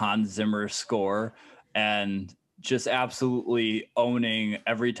hours of Hans Zimmer score and just absolutely owning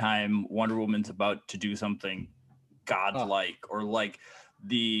every time Wonder Woman's about to do something godlike, or like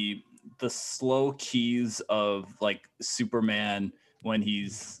the slow keys of like Superman when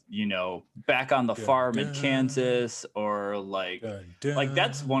he's, you know, back on the farm in Kansas, or like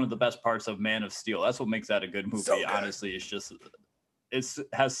that's one of the best parts of Man of Steel. That's what makes that a good movie. So good. Honestly, it's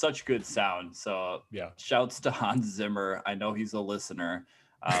has such good sound. So Yeah. shouts to Hans Zimmer. I know he's a listener.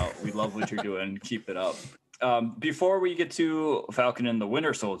 We love what you're doing. Keep it up. Before we get to Falcon and the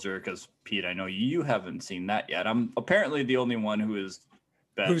Winter Soldier, because Pete, I know you haven't seen that yet. I'm apparently the only one who's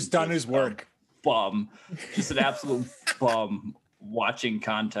Done his work. Bum, just an absolute bum watching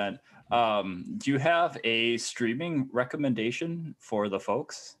content. Do you have a streaming recommendation for the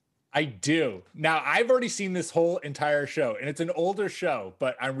folks? I do. Now, I've already seen this whole entire show, and it's an older show,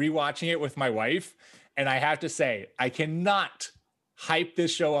 but I'm rewatching it with my wife. And I have to say, I cannot hype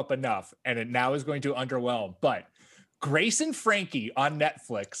this show up enough, and it now is going to underwhelm. But Grace and Frankie on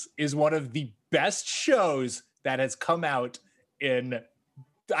Netflix is one of the best shows that has come out in,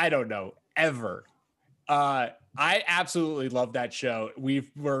 I don't know, ever. I absolutely love that show.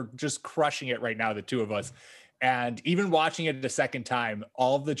 We're just crushing it right now, the two of us. And even watching it a second time,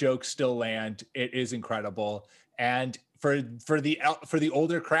 all of the jokes still land. It is incredible. And for the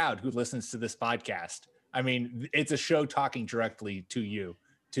older crowd who listens to this podcast, I mean, it's a show talking directly to you,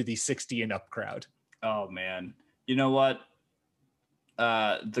 to the 60 and up crowd. Oh man, you know what?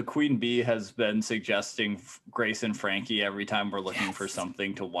 The Queen Bee has been suggesting Grace and Frankie every time we're looking for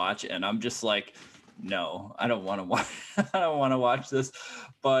something to watch, and I'm just like, no, I don't want to watch. I don't want to watch this.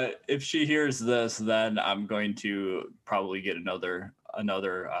 But if she hears this, then I'm going to probably get another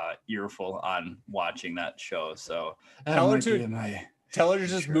earful on watching that show. So Tell her to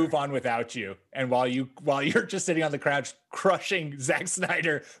just Sure. move on without you. And while you're just sitting on the couch crushing Zack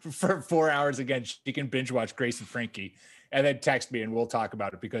Snyder for 4 hours again, she can binge watch Grace and Frankie, and then text me and we'll talk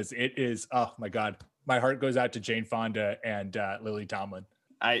about it, because it is, oh my God, my heart goes out to Jane Fonda and Lily Tomlin.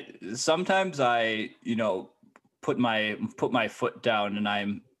 Sometimes you know, put my foot down and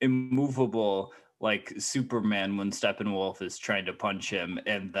I'm immovable like Superman when Steppenwolf is trying to punch him,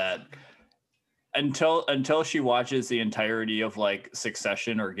 and that until she watches the entirety of like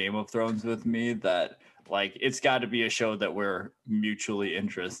Succession or Game of Thrones with me, that like it's got to be a show that we're mutually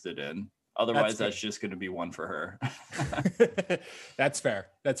interested in. Otherwise, that's just going to be one for her. That's fair.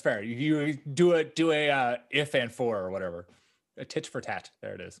 You do a if and for or whatever. A tit for tat.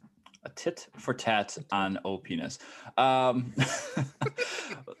 There it is. A tit for tat on O penis. That's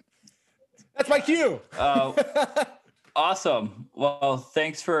my cue. Awesome. Well,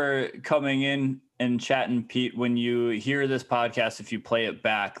 thanks for coming in and chatting, Pete. When you hear this podcast, if you play it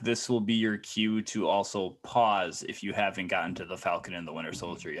back, this will be your cue to also pause if you haven't gotten to the Falcon and the Winter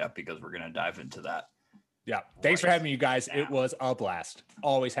Soldier yet, because we're going to dive into that. Yeah. Thanks for having me, you guys. It was a blast.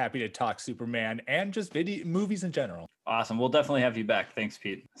 Always happy to talk Superman and just movies in general. Awesome. We'll definitely have you back. Thanks,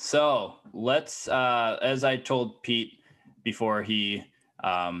 Pete. So let's, as I told Pete before he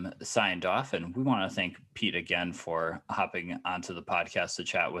signed off, and we want to thank Pete again for hopping onto the podcast to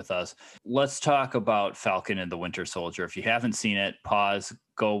chat with us. Let's talk about Falcon and the Winter Soldier. If you haven't seen it, pause,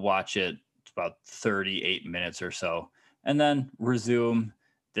 go watch it. It's about 38 minutes or so, and then resume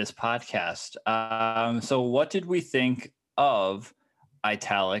this podcast. So what did we think of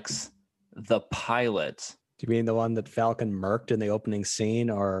Italics, the pilot? Do you mean the one that Falcon murked in the opening scene,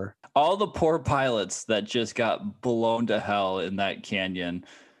 or all the poor pilots that just got blown to hell in that canyon?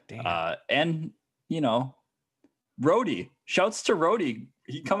 And, you know, Rhodey, shouts to Rhodey.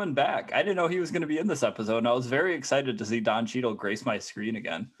 He coming back. I didn't know he was going to be in this episode, and I was very excited to see Don Cheadle grace my screen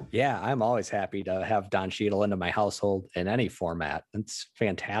again. Yeah, I'm always happy to have Don Cheadle into my household in any format. It's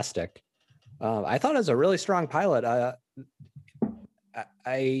fantastic. I thought it was a really strong pilot.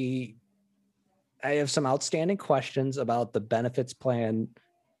 I have some outstanding questions about the benefits plan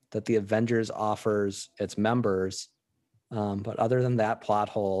that the Avengers offers its members. But other than that plot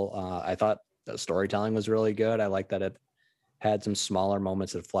hole, I thought the storytelling was really good. I like that it had some smaller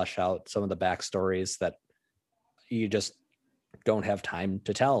moments that flesh out some of the backstories that you just don't have time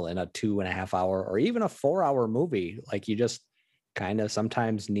to tell in a 2.5 hour or even a 4 hour movie. Like, you just kind of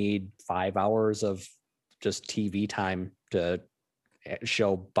sometimes need 5 hours of just TV time to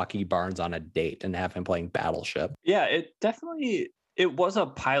show Bucky Barnes on a date and have him playing Battleship. Yeah, it was a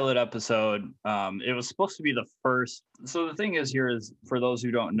pilot episode. It was supposed to be the first. So the thing is, here is, for those who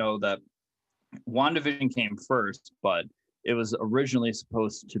don't know, that WandaVision came first, but it was originally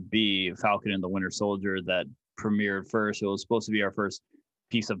supposed to be Falcon and the Winter Soldier that premiered first. It was supposed to be our first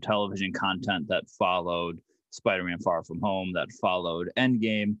piece of television content that followed Spider-Man Far From Home, that followed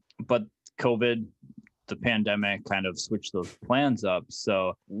Endgame. But COVID, the pandemic, kind of switched those plans up.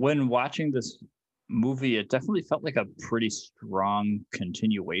 So when watching this movie, it definitely felt like a pretty strong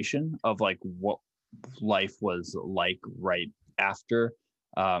continuation of like what life was like right after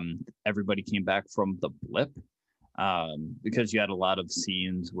everybody came back from the blip. Because you had a lot of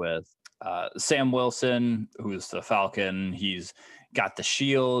scenes with Sam Wilson, who's the Falcon. He's got the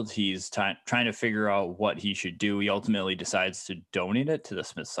shield. He's trying to figure out what he should do. He ultimately decides to donate it to the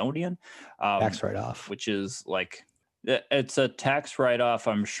Smithsonian. Tax write-off. Which is like, it's a tax write-off,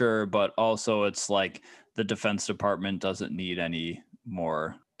 I'm sure, but also it's like the Defense Department doesn't need any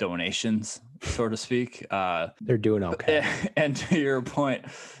more donations, so to speak. They're doing okay. And to your point,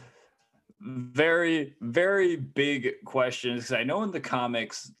 very, very big questions, because I know in the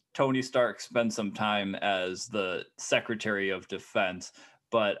comics Tony Stark spent some time as the Secretary of Defense,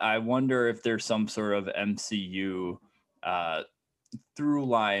 but I wonder if there's some sort of MCU through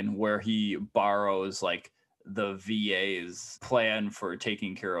line where he borrows like the VA's plan for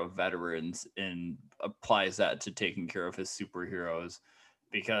taking care of veterans and applies that to taking care of his superheroes,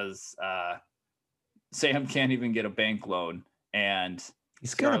 because Sam can't even get a bank loan, and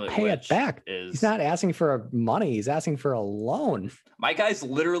he's going to pay it back. He's not asking for money. He's asking for a loan. My guy's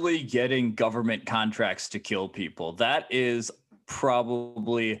literally getting government contracts to kill people. That is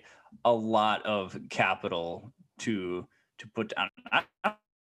probably a lot of capital to put down.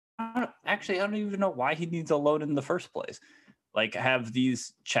 Actually, I don't even know why he needs a loan in the first place. Like, have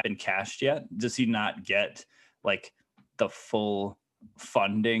these checks been cashed yet? Does he not get like the full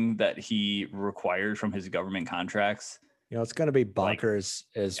funding that he required from his government contracts? You know, it's going to be bonkers.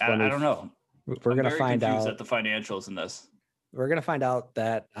 I don't know. We're going to find out at the financials in this. We're going to find out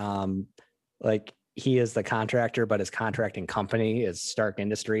that like he is the contractor, but his contracting company is Stark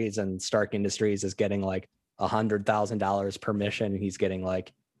Industries, and Stark Industries is getting like $100,000 per mission. He's getting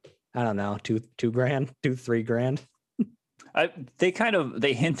like, I don't know, $3,000.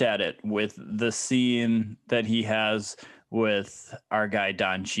 They hint at it with the scene that he has with our guy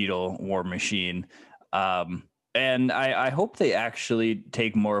Don Cheadle, War Machine. And I hope they actually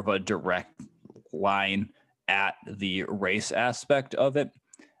take more of a direct line at the race aspect of it,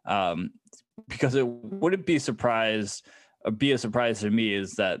 because it wouldn't be a surprise to me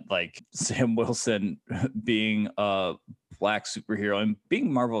is that like Sam Wilson being a black superhero and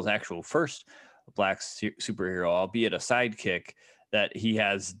being Marvel's actual first black superhero, albeit a sidekick, that he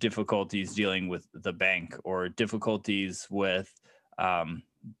has difficulties dealing with the bank or difficulties with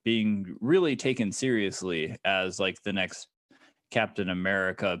being really taken seriously as like the next Captain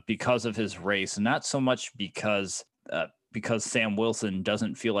America because of his race, and not so much because Sam Wilson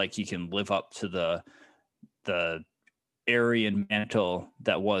doesn't feel like he can live up to the Aryan mantle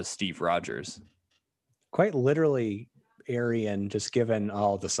that was Steve Rogers. Quite literally Aryan, just given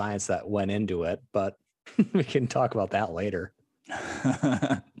all the science that went into it, but we can talk about that later.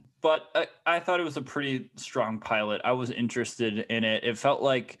 But I thought it was a pretty strong pilot. I was interested in it. It felt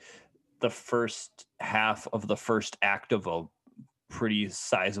like the first half of the first act of a pretty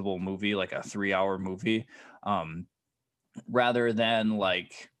sizable movie, like a 3-hour movie, rather than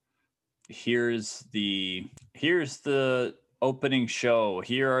like, here's the opening show,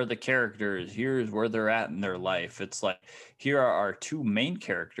 here are the characters, here's where they're at in their life. It's like, here are our two main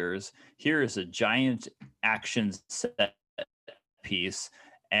characters, here is a giant action set piece,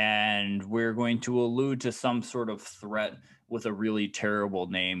 and we're going to allude to some sort of threat with a really terrible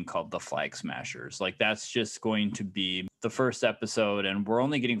name called the Flag Smashers. Like, that's just going to be the first episode, and we're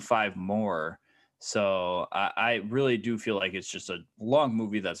only getting 5 more. So I really do feel like it's just a long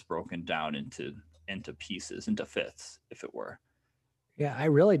movie that's broken down into pieces, into fifths, if it were. Yeah, I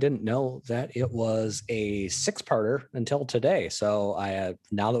really didn't know that it was a 6-parter until today. So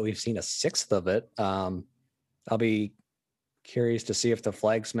now that we've seen a 6th of it, I'll be curious to see if the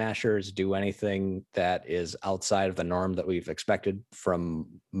Flag Smashers do anything that is outside of the norm that we've expected from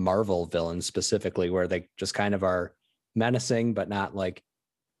Marvel villains specifically, where they just kind of are menacing, but not like,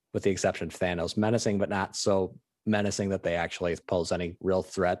 with the exception of Thanos, menacing, but not so menacing that they actually pose any real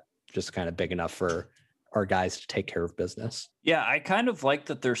threat, just kind of big enough for our guys to take care of business. Yeah, I kind of like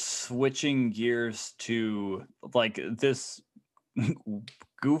that they're switching gears to like this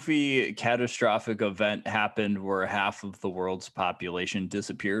goofy catastrophic event happened where half of the world's population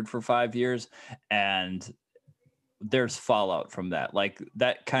disappeared for 5 years, and there's fallout from that. Like,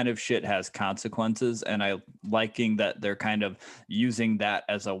 that kind of shit has consequences, and I liking that they're kind of using that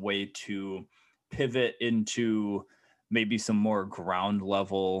as a way to pivot into maybe some more ground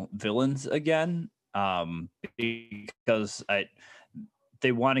level villains again, because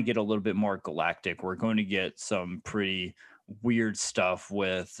they want to get a little bit more galactic. We're going to get some pretty weird stuff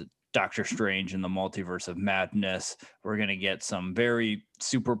with Doctor Strange and the Multiverse of Madness. We're going to get some very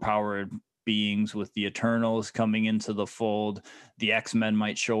superpowered beings with the Eternals coming into the fold. The X-Men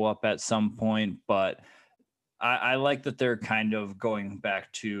might show up at some point, but I like that they're kind of going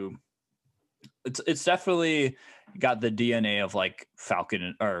back to it's definitely got the DNA of like Falcon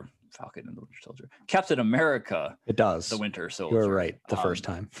and the Winter Soldier, Captain America. It does. The Winter Soldier. You were right the first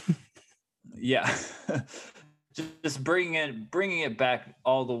time. Yeah. Just bringing it back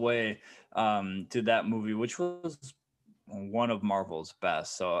all the way to that movie, which was one of Marvel's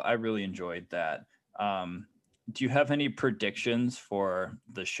best. So I really enjoyed that. Do you have any predictions for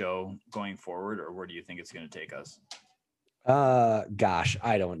the show going forward, or where do you think it's going to take us? Gosh,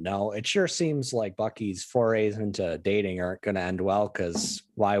 I don't know. It sure seems like Bucky's forays into dating aren't going to end well, because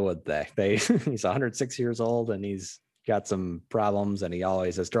why would they? He's 106 years old and he's got some problems, and he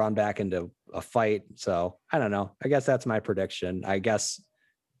always is drawn back into a fight. So I don't know. I guess that's my prediction. I guess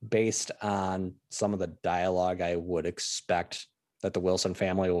based on some of the dialogue, I would expect that the Wilson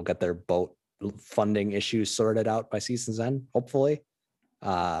family will get their boat funding issues sorted out by season's end, hopefully.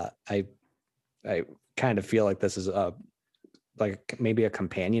 I kind of feel like this is maybe a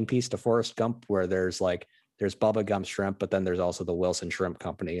companion piece to Forrest Gump, where there's Bubba Gump Shrimp, but then there's also the Wilson Shrimp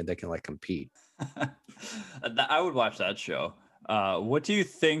Company, and they can like compete. I would watch that show. What do you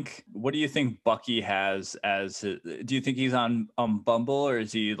think Bucky has as do you think he's on Bumble, or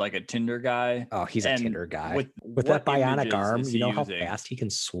is he like a Tinder guy? Oh, he's a Tinder guy. With that bionic arm, you know how fast he can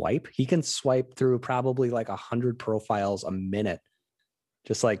swipe? He can swipe through probably like 100 profiles a minute,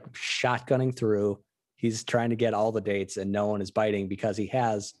 just like shotgunning through. He's trying to get all the dates, and no one is biting because he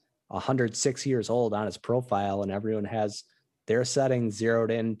has 106 years old on his profile, and everyone has their settings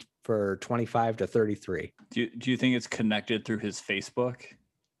zeroed in for 25 to 33. Do you think it's connected through his Facebook?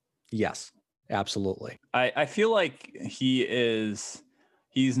 Yes, absolutely. I feel like he's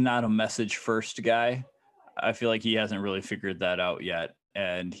not a message first guy. I feel like he hasn't really figured that out yet.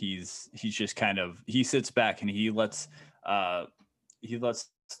 And he's just kind of, he sits back and he lets the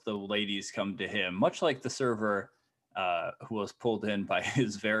ladies come to him, much like the server who was pulled in by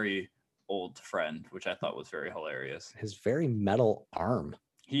his very old friend, which I thought was very hilarious. His very metal arm.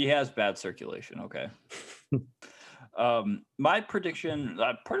 He has bad circulation. Okay. My prediction,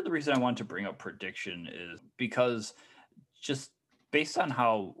 part of the reason I want to bring up prediction is because just based on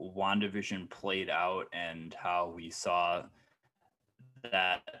how WandaVision played out and how we saw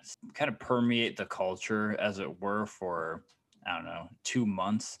that kind of permeate the culture, as it were, for, I don't know, 2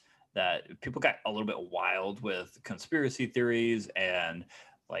 months, that people got a little bit wild with conspiracy theories and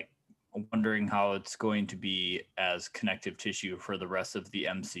like wondering how it's going to be as connective tissue for the rest of the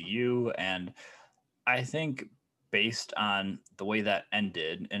MCU. And I think based on the way that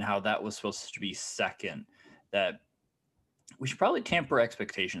ended and how that was supposed to be second, that we should probably tamper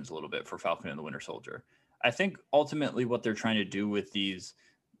expectations a little bit for Falcon and the Winter Soldier. I think ultimately what they're trying to do with these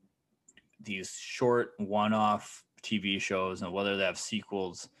short one-off TV shows, and whether they have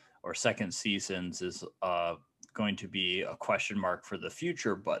sequels or second seasons, is going to be a question mark for the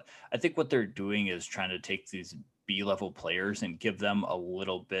future. But I think what they're doing is trying to take these B-level players and give them a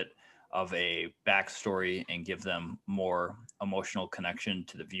little bit of a backstory and give them more emotional connection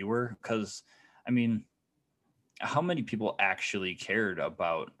to the viewer. Because, I mean, how many people actually cared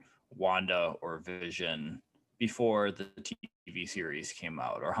about Wanda or Vision before the TV series came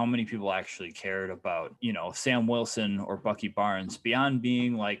out? Or how many people actually cared about, Sam Wilson or Bucky Barnes beyond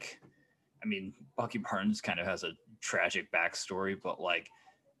being like, I mean, Bucky Barnes kind of has a tragic backstory, but like,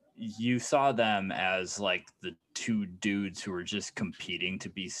 you saw them as like the two dudes who were just competing to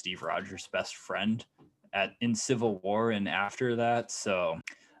be Steve Rogers' best friend in Civil War and after that. So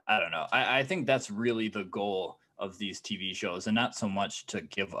I don't know. I think that's really the goal of these TV shows, and not so much to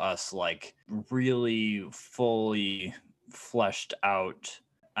give us like really fully fleshed out,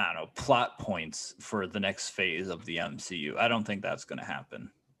 I don't know, plot points for the next phase of the MCU. I don't think that's going to happen.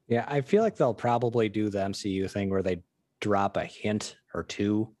 Yeah, I feel like they'll probably do the MCU thing where they drop a hint or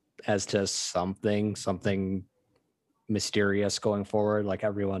two as to something mysterious going forward. Like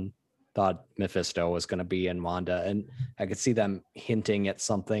everyone thought Mephisto was going to be in Wanda, and I could see them hinting at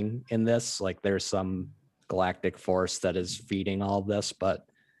something in this. Like there's some galactic force that is feeding all of this, but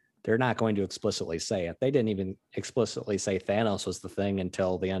they're not going to explicitly say it. They didn't even explicitly say Thanos was the thing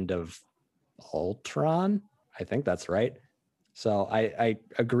until the end of Ultron. I think that's right. So I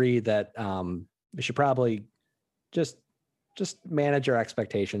agree that we should probably just manage our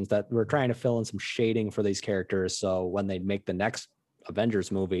expectations, that we're trying to fill in some shading for these characters. So when they make the next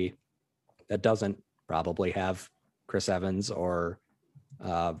Avengers movie that doesn't probably have Chris Evans or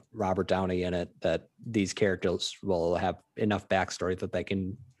Robert Downey in it, that these characters will have enough backstory that they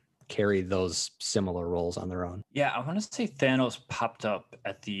can carry those similar roles on their own. Yeah, I want to say Thanos popped up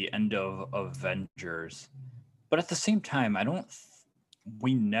at the end of Avengers, but at the same time,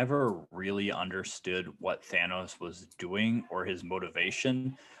 we never really understood what Thanos was doing or his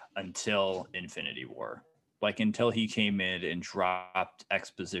motivation until Infinity War. Like until he came in and dropped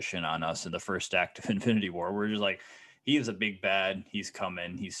exposition on us in the first act of Infinity War. We're just like, he is a big bad. He's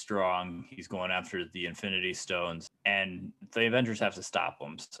coming. He's strong. He's going after the Infinity Stones, and the Avengers have to stop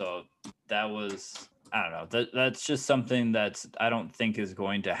him. So that was, I don't know. That's just something that's, I don't think is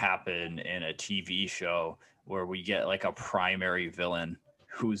going to happen in a TV show where we get like a primary villain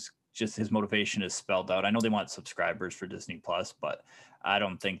who's just, his motivation is spelled out. I know they want subscribers for Disney Plus, but I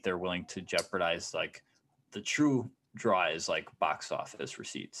don't think they're willing to jeopardize like the true draw is like box office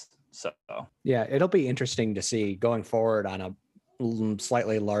receipts. So yeah, it'll be interesting to see going forward on a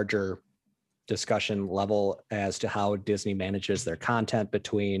slightly larger discussion level as to how Disney manages their content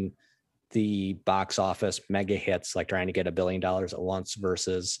between the box office mega hits, like trying to get $1 billion at once,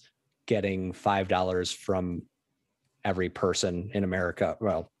 versus getting $5 from every person in America.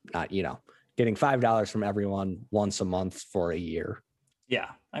 Well, not, getting $5 from everyone once a month for a year. Yeah.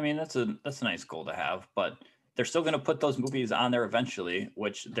 I mean, that's a nice goal to have, but they're still going to put those movies on there eventually,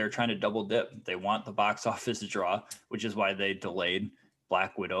 which they're trying to double dip. They want the box office draw, which is why they delayed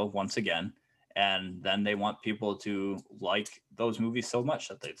Black Widow once again. And then they want people to like those movies so much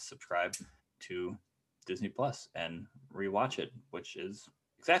that they subscribe to Disney Plus and rewatch it, which is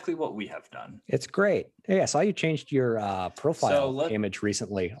exactly what we have done. It's great. Hey, I saw you changed your profile image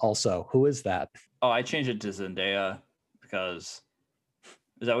recently. Also, who is that? Oh, I changed it to Zendaya because,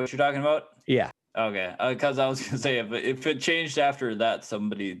 is that what you're talking about? Yeah. Okay, because I was gonna say if it changed after that,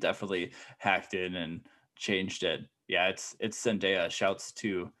 somebody definitely hacked in and changed it. Yeah, it's Zendaya. Shouts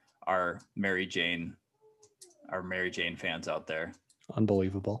to our Mary Jane fans out there.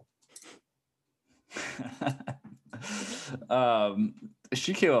 Unbelievable.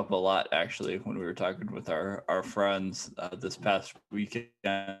 She came up a lot actually when we were talking with our friends this past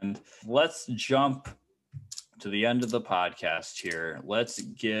weekend. Let's jump to the end of the podcast here.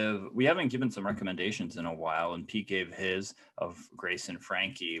 We haven't given some recommendations in a while, and Pete gave his of Grace and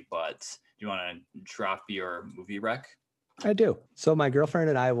Frankie, but do you want to drop your movie rec? I do. So my girlfriend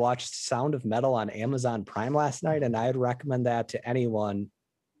and I watched Sound of Metal on Amazon Prime last night, and I'd recommend that to anyone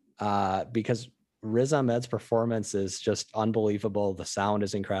because Riz Ahmed's performance is just unbelievable. The sound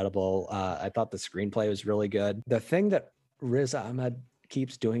is incredible. I thought the screenplay was really good. The thing that Riz Ahmed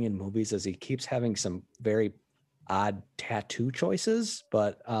keeps doing in movies is he keeps having some very odd tattoo choices.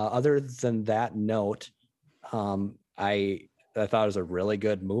 But other than that note, I thought it was a really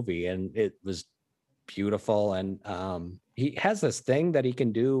good movie, and it was beautiful. And he has this thing that he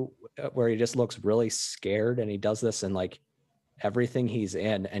can do where he just looks really scared, and he does this in like everything he's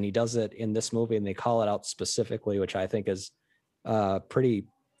in, and he does it in this movie, and they call it out specifically, which I think is pretty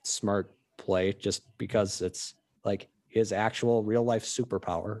smart play, just because it's like his actual real life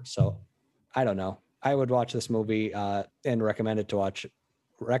superpower. So I don't know, I would watch this movie and recommend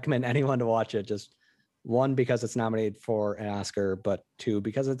anyone to watch it. Just one, because it's nominated for an Oscar, but two,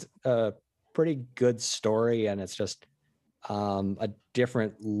 because it's a pretty good story, and it's just a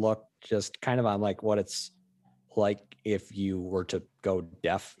different look, just kind of on like what it's like if you were to go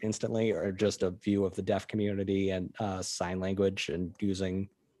deaf instantly, or just a view of the deaf community and sign language, and using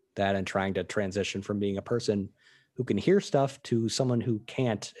that and trying to transition from being a person who can hear stuff to someone who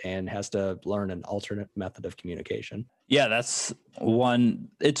can't and has to learn an alternate method of communication. Yeah, that's one.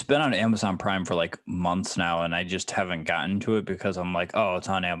 It's been on Amazon Prime for like months now, and I just haven't gotten to it because I'm like, oh, it's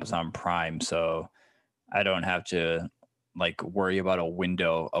on Amazon Prime, so I don't have to like worry about a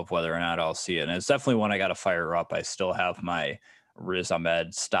window of whether or not I'll see it. And it's definitely one I got to fire up. I still have my Riz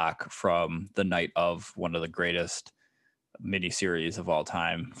Ahmed stock from the night of, one of the greatest miniseries of all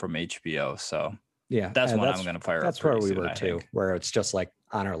time from HBO. So Yeah, that's one I'm going to fire up. That's where we soon, were too, where it's just like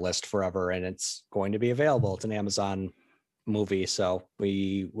on our list forever, and it's going to be available. It's an Amazon movie, so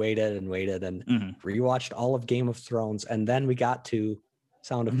we waited and rewatched all of Game of Thrones, and then we got to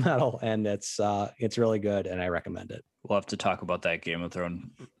Sound of Metal, and it's really good, and I recommend it. We'll have to talk about that Game of Thrones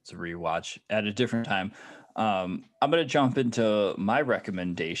rewatch at a different time. I'm going to jump into my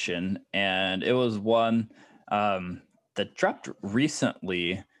recommendation, and it was one that dropped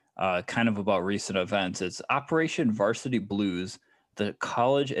recently, kind of about recent events. It's Operation Varsity Blues, the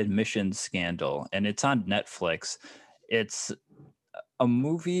college admissions scandal, and it's on Netflix. It's a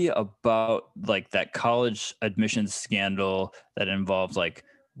movie about like that college admissions scandal that involves like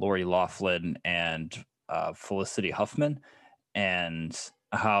Lori Loughlin and Felicity Huffman, and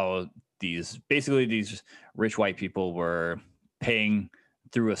how these rich white people were paying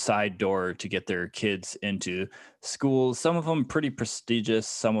through a side door to get their kids into schools. Some of them pretty prestigious,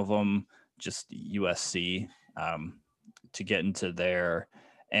 some of them just USC, to get into there.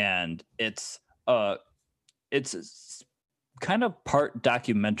 And it's kind of part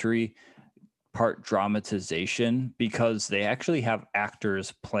documentary, part dramatization, because they actually have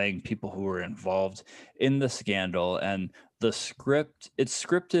actors playing people who were involved in the scandal. And the script, it's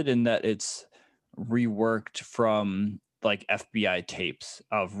scripted in that it's reworked from like FBI tapes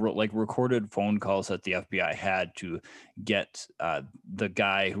of like recorded phone calls that the FBI had to get the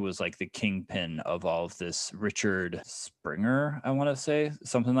guy who was like the kingpin of all of this, Richard Springer, I want to say,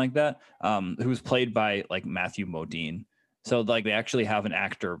 something like that, who was played by like Matthew Modine. So like they actually have an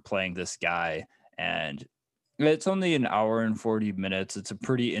actor playing this guy, and it's only an hour and 40 minutes. It's a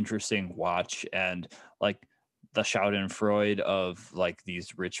pretty interesting watch, and like the Schadenfreude of like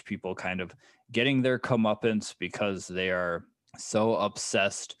these rich people kind of getting their comeuppance because they are so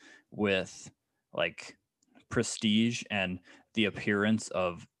obsessed with like prestige and the appearance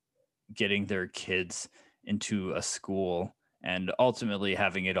of getting their kids into a school, and ultimately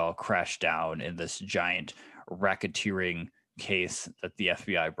having it all crash down in this giant racketeering case that the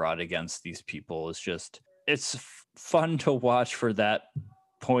FBI brought against these people. Is just, it's fun to watch for that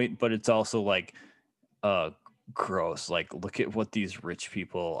point, but it's also like gross. Like, look at what these rich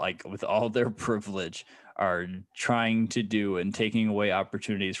people, like with all their privilege, are trying to do, and taking away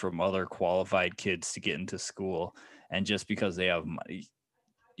opportunities from other qualified kids to get into school. And just because they have money,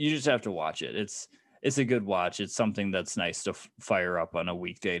 you just have to watch it. It's a good watch. It's something that's nice to fire up on a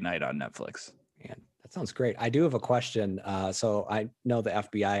weekday night on Netflix. Man, that sounds great. I do have a question. So I know the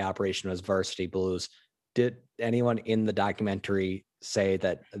FBI operation was Varsity Blues. Did anyone in the documentary say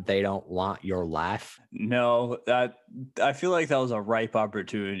that they don't want your laugh? No, I feel like that was a ripe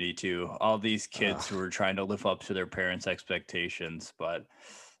opportunity to all these kids who were trying to live up to their parents' expectations, but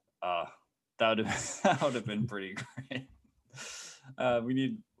that would have been pretty great. We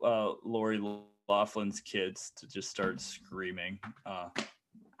need Lori Loughlin's kids to just start screaming,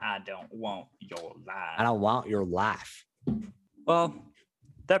 "I don't want your life. I don't want your life." Well,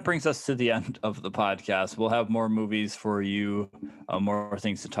 that brings us to the end of the podcast. We'll have more movies for you, more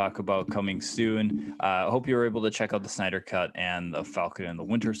things to talk about coming soon. I hope you were able to check out the Snyder Cut and the Falcon and the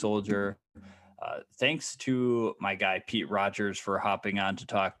Winter Soldier. Thanks to my guy Pete Rogers for hopping on to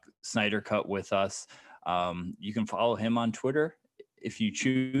talk Snyder Cut with us. You can follow him on Twitter if you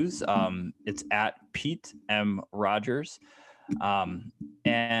choose. It's at Pete M. Rogers.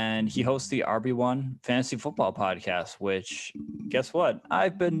 And he hosts the RB1 Fantasy Football Podcast, which, guess what?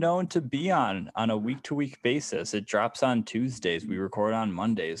 I've been known to be on a week-to-week basis. It drops on Tuesdays. We record on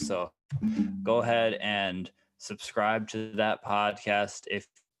Mondays. So go ahead and subscribe to that podcast if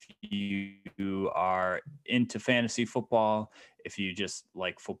you are into fantasy football. If you just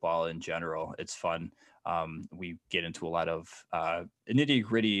like football in general, it's fun. We get into a lot of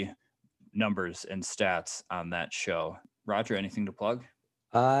nitty-gritty numbers and stats on that show. Roger, anything to plug?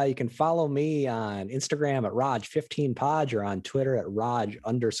 You can follow me on Instagram at Rog15Podge or on Twitter at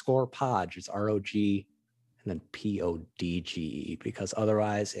Rog_Podge. It's ROG and then PODGE, because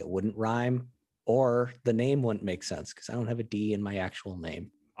otherwise it wouldn't rhyme or the name wouldn't make sense because I don't have a D in my actual name.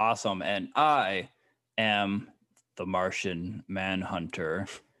 Awesome. And I am the Martian Manhunter.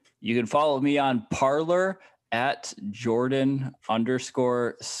 You can follow me on Parler at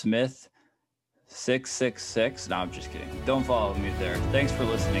Jordan_Smith 666. No, I'm just kidding. Don't follow me there. Thanks for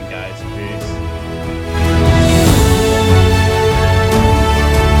listening, guys. Peace.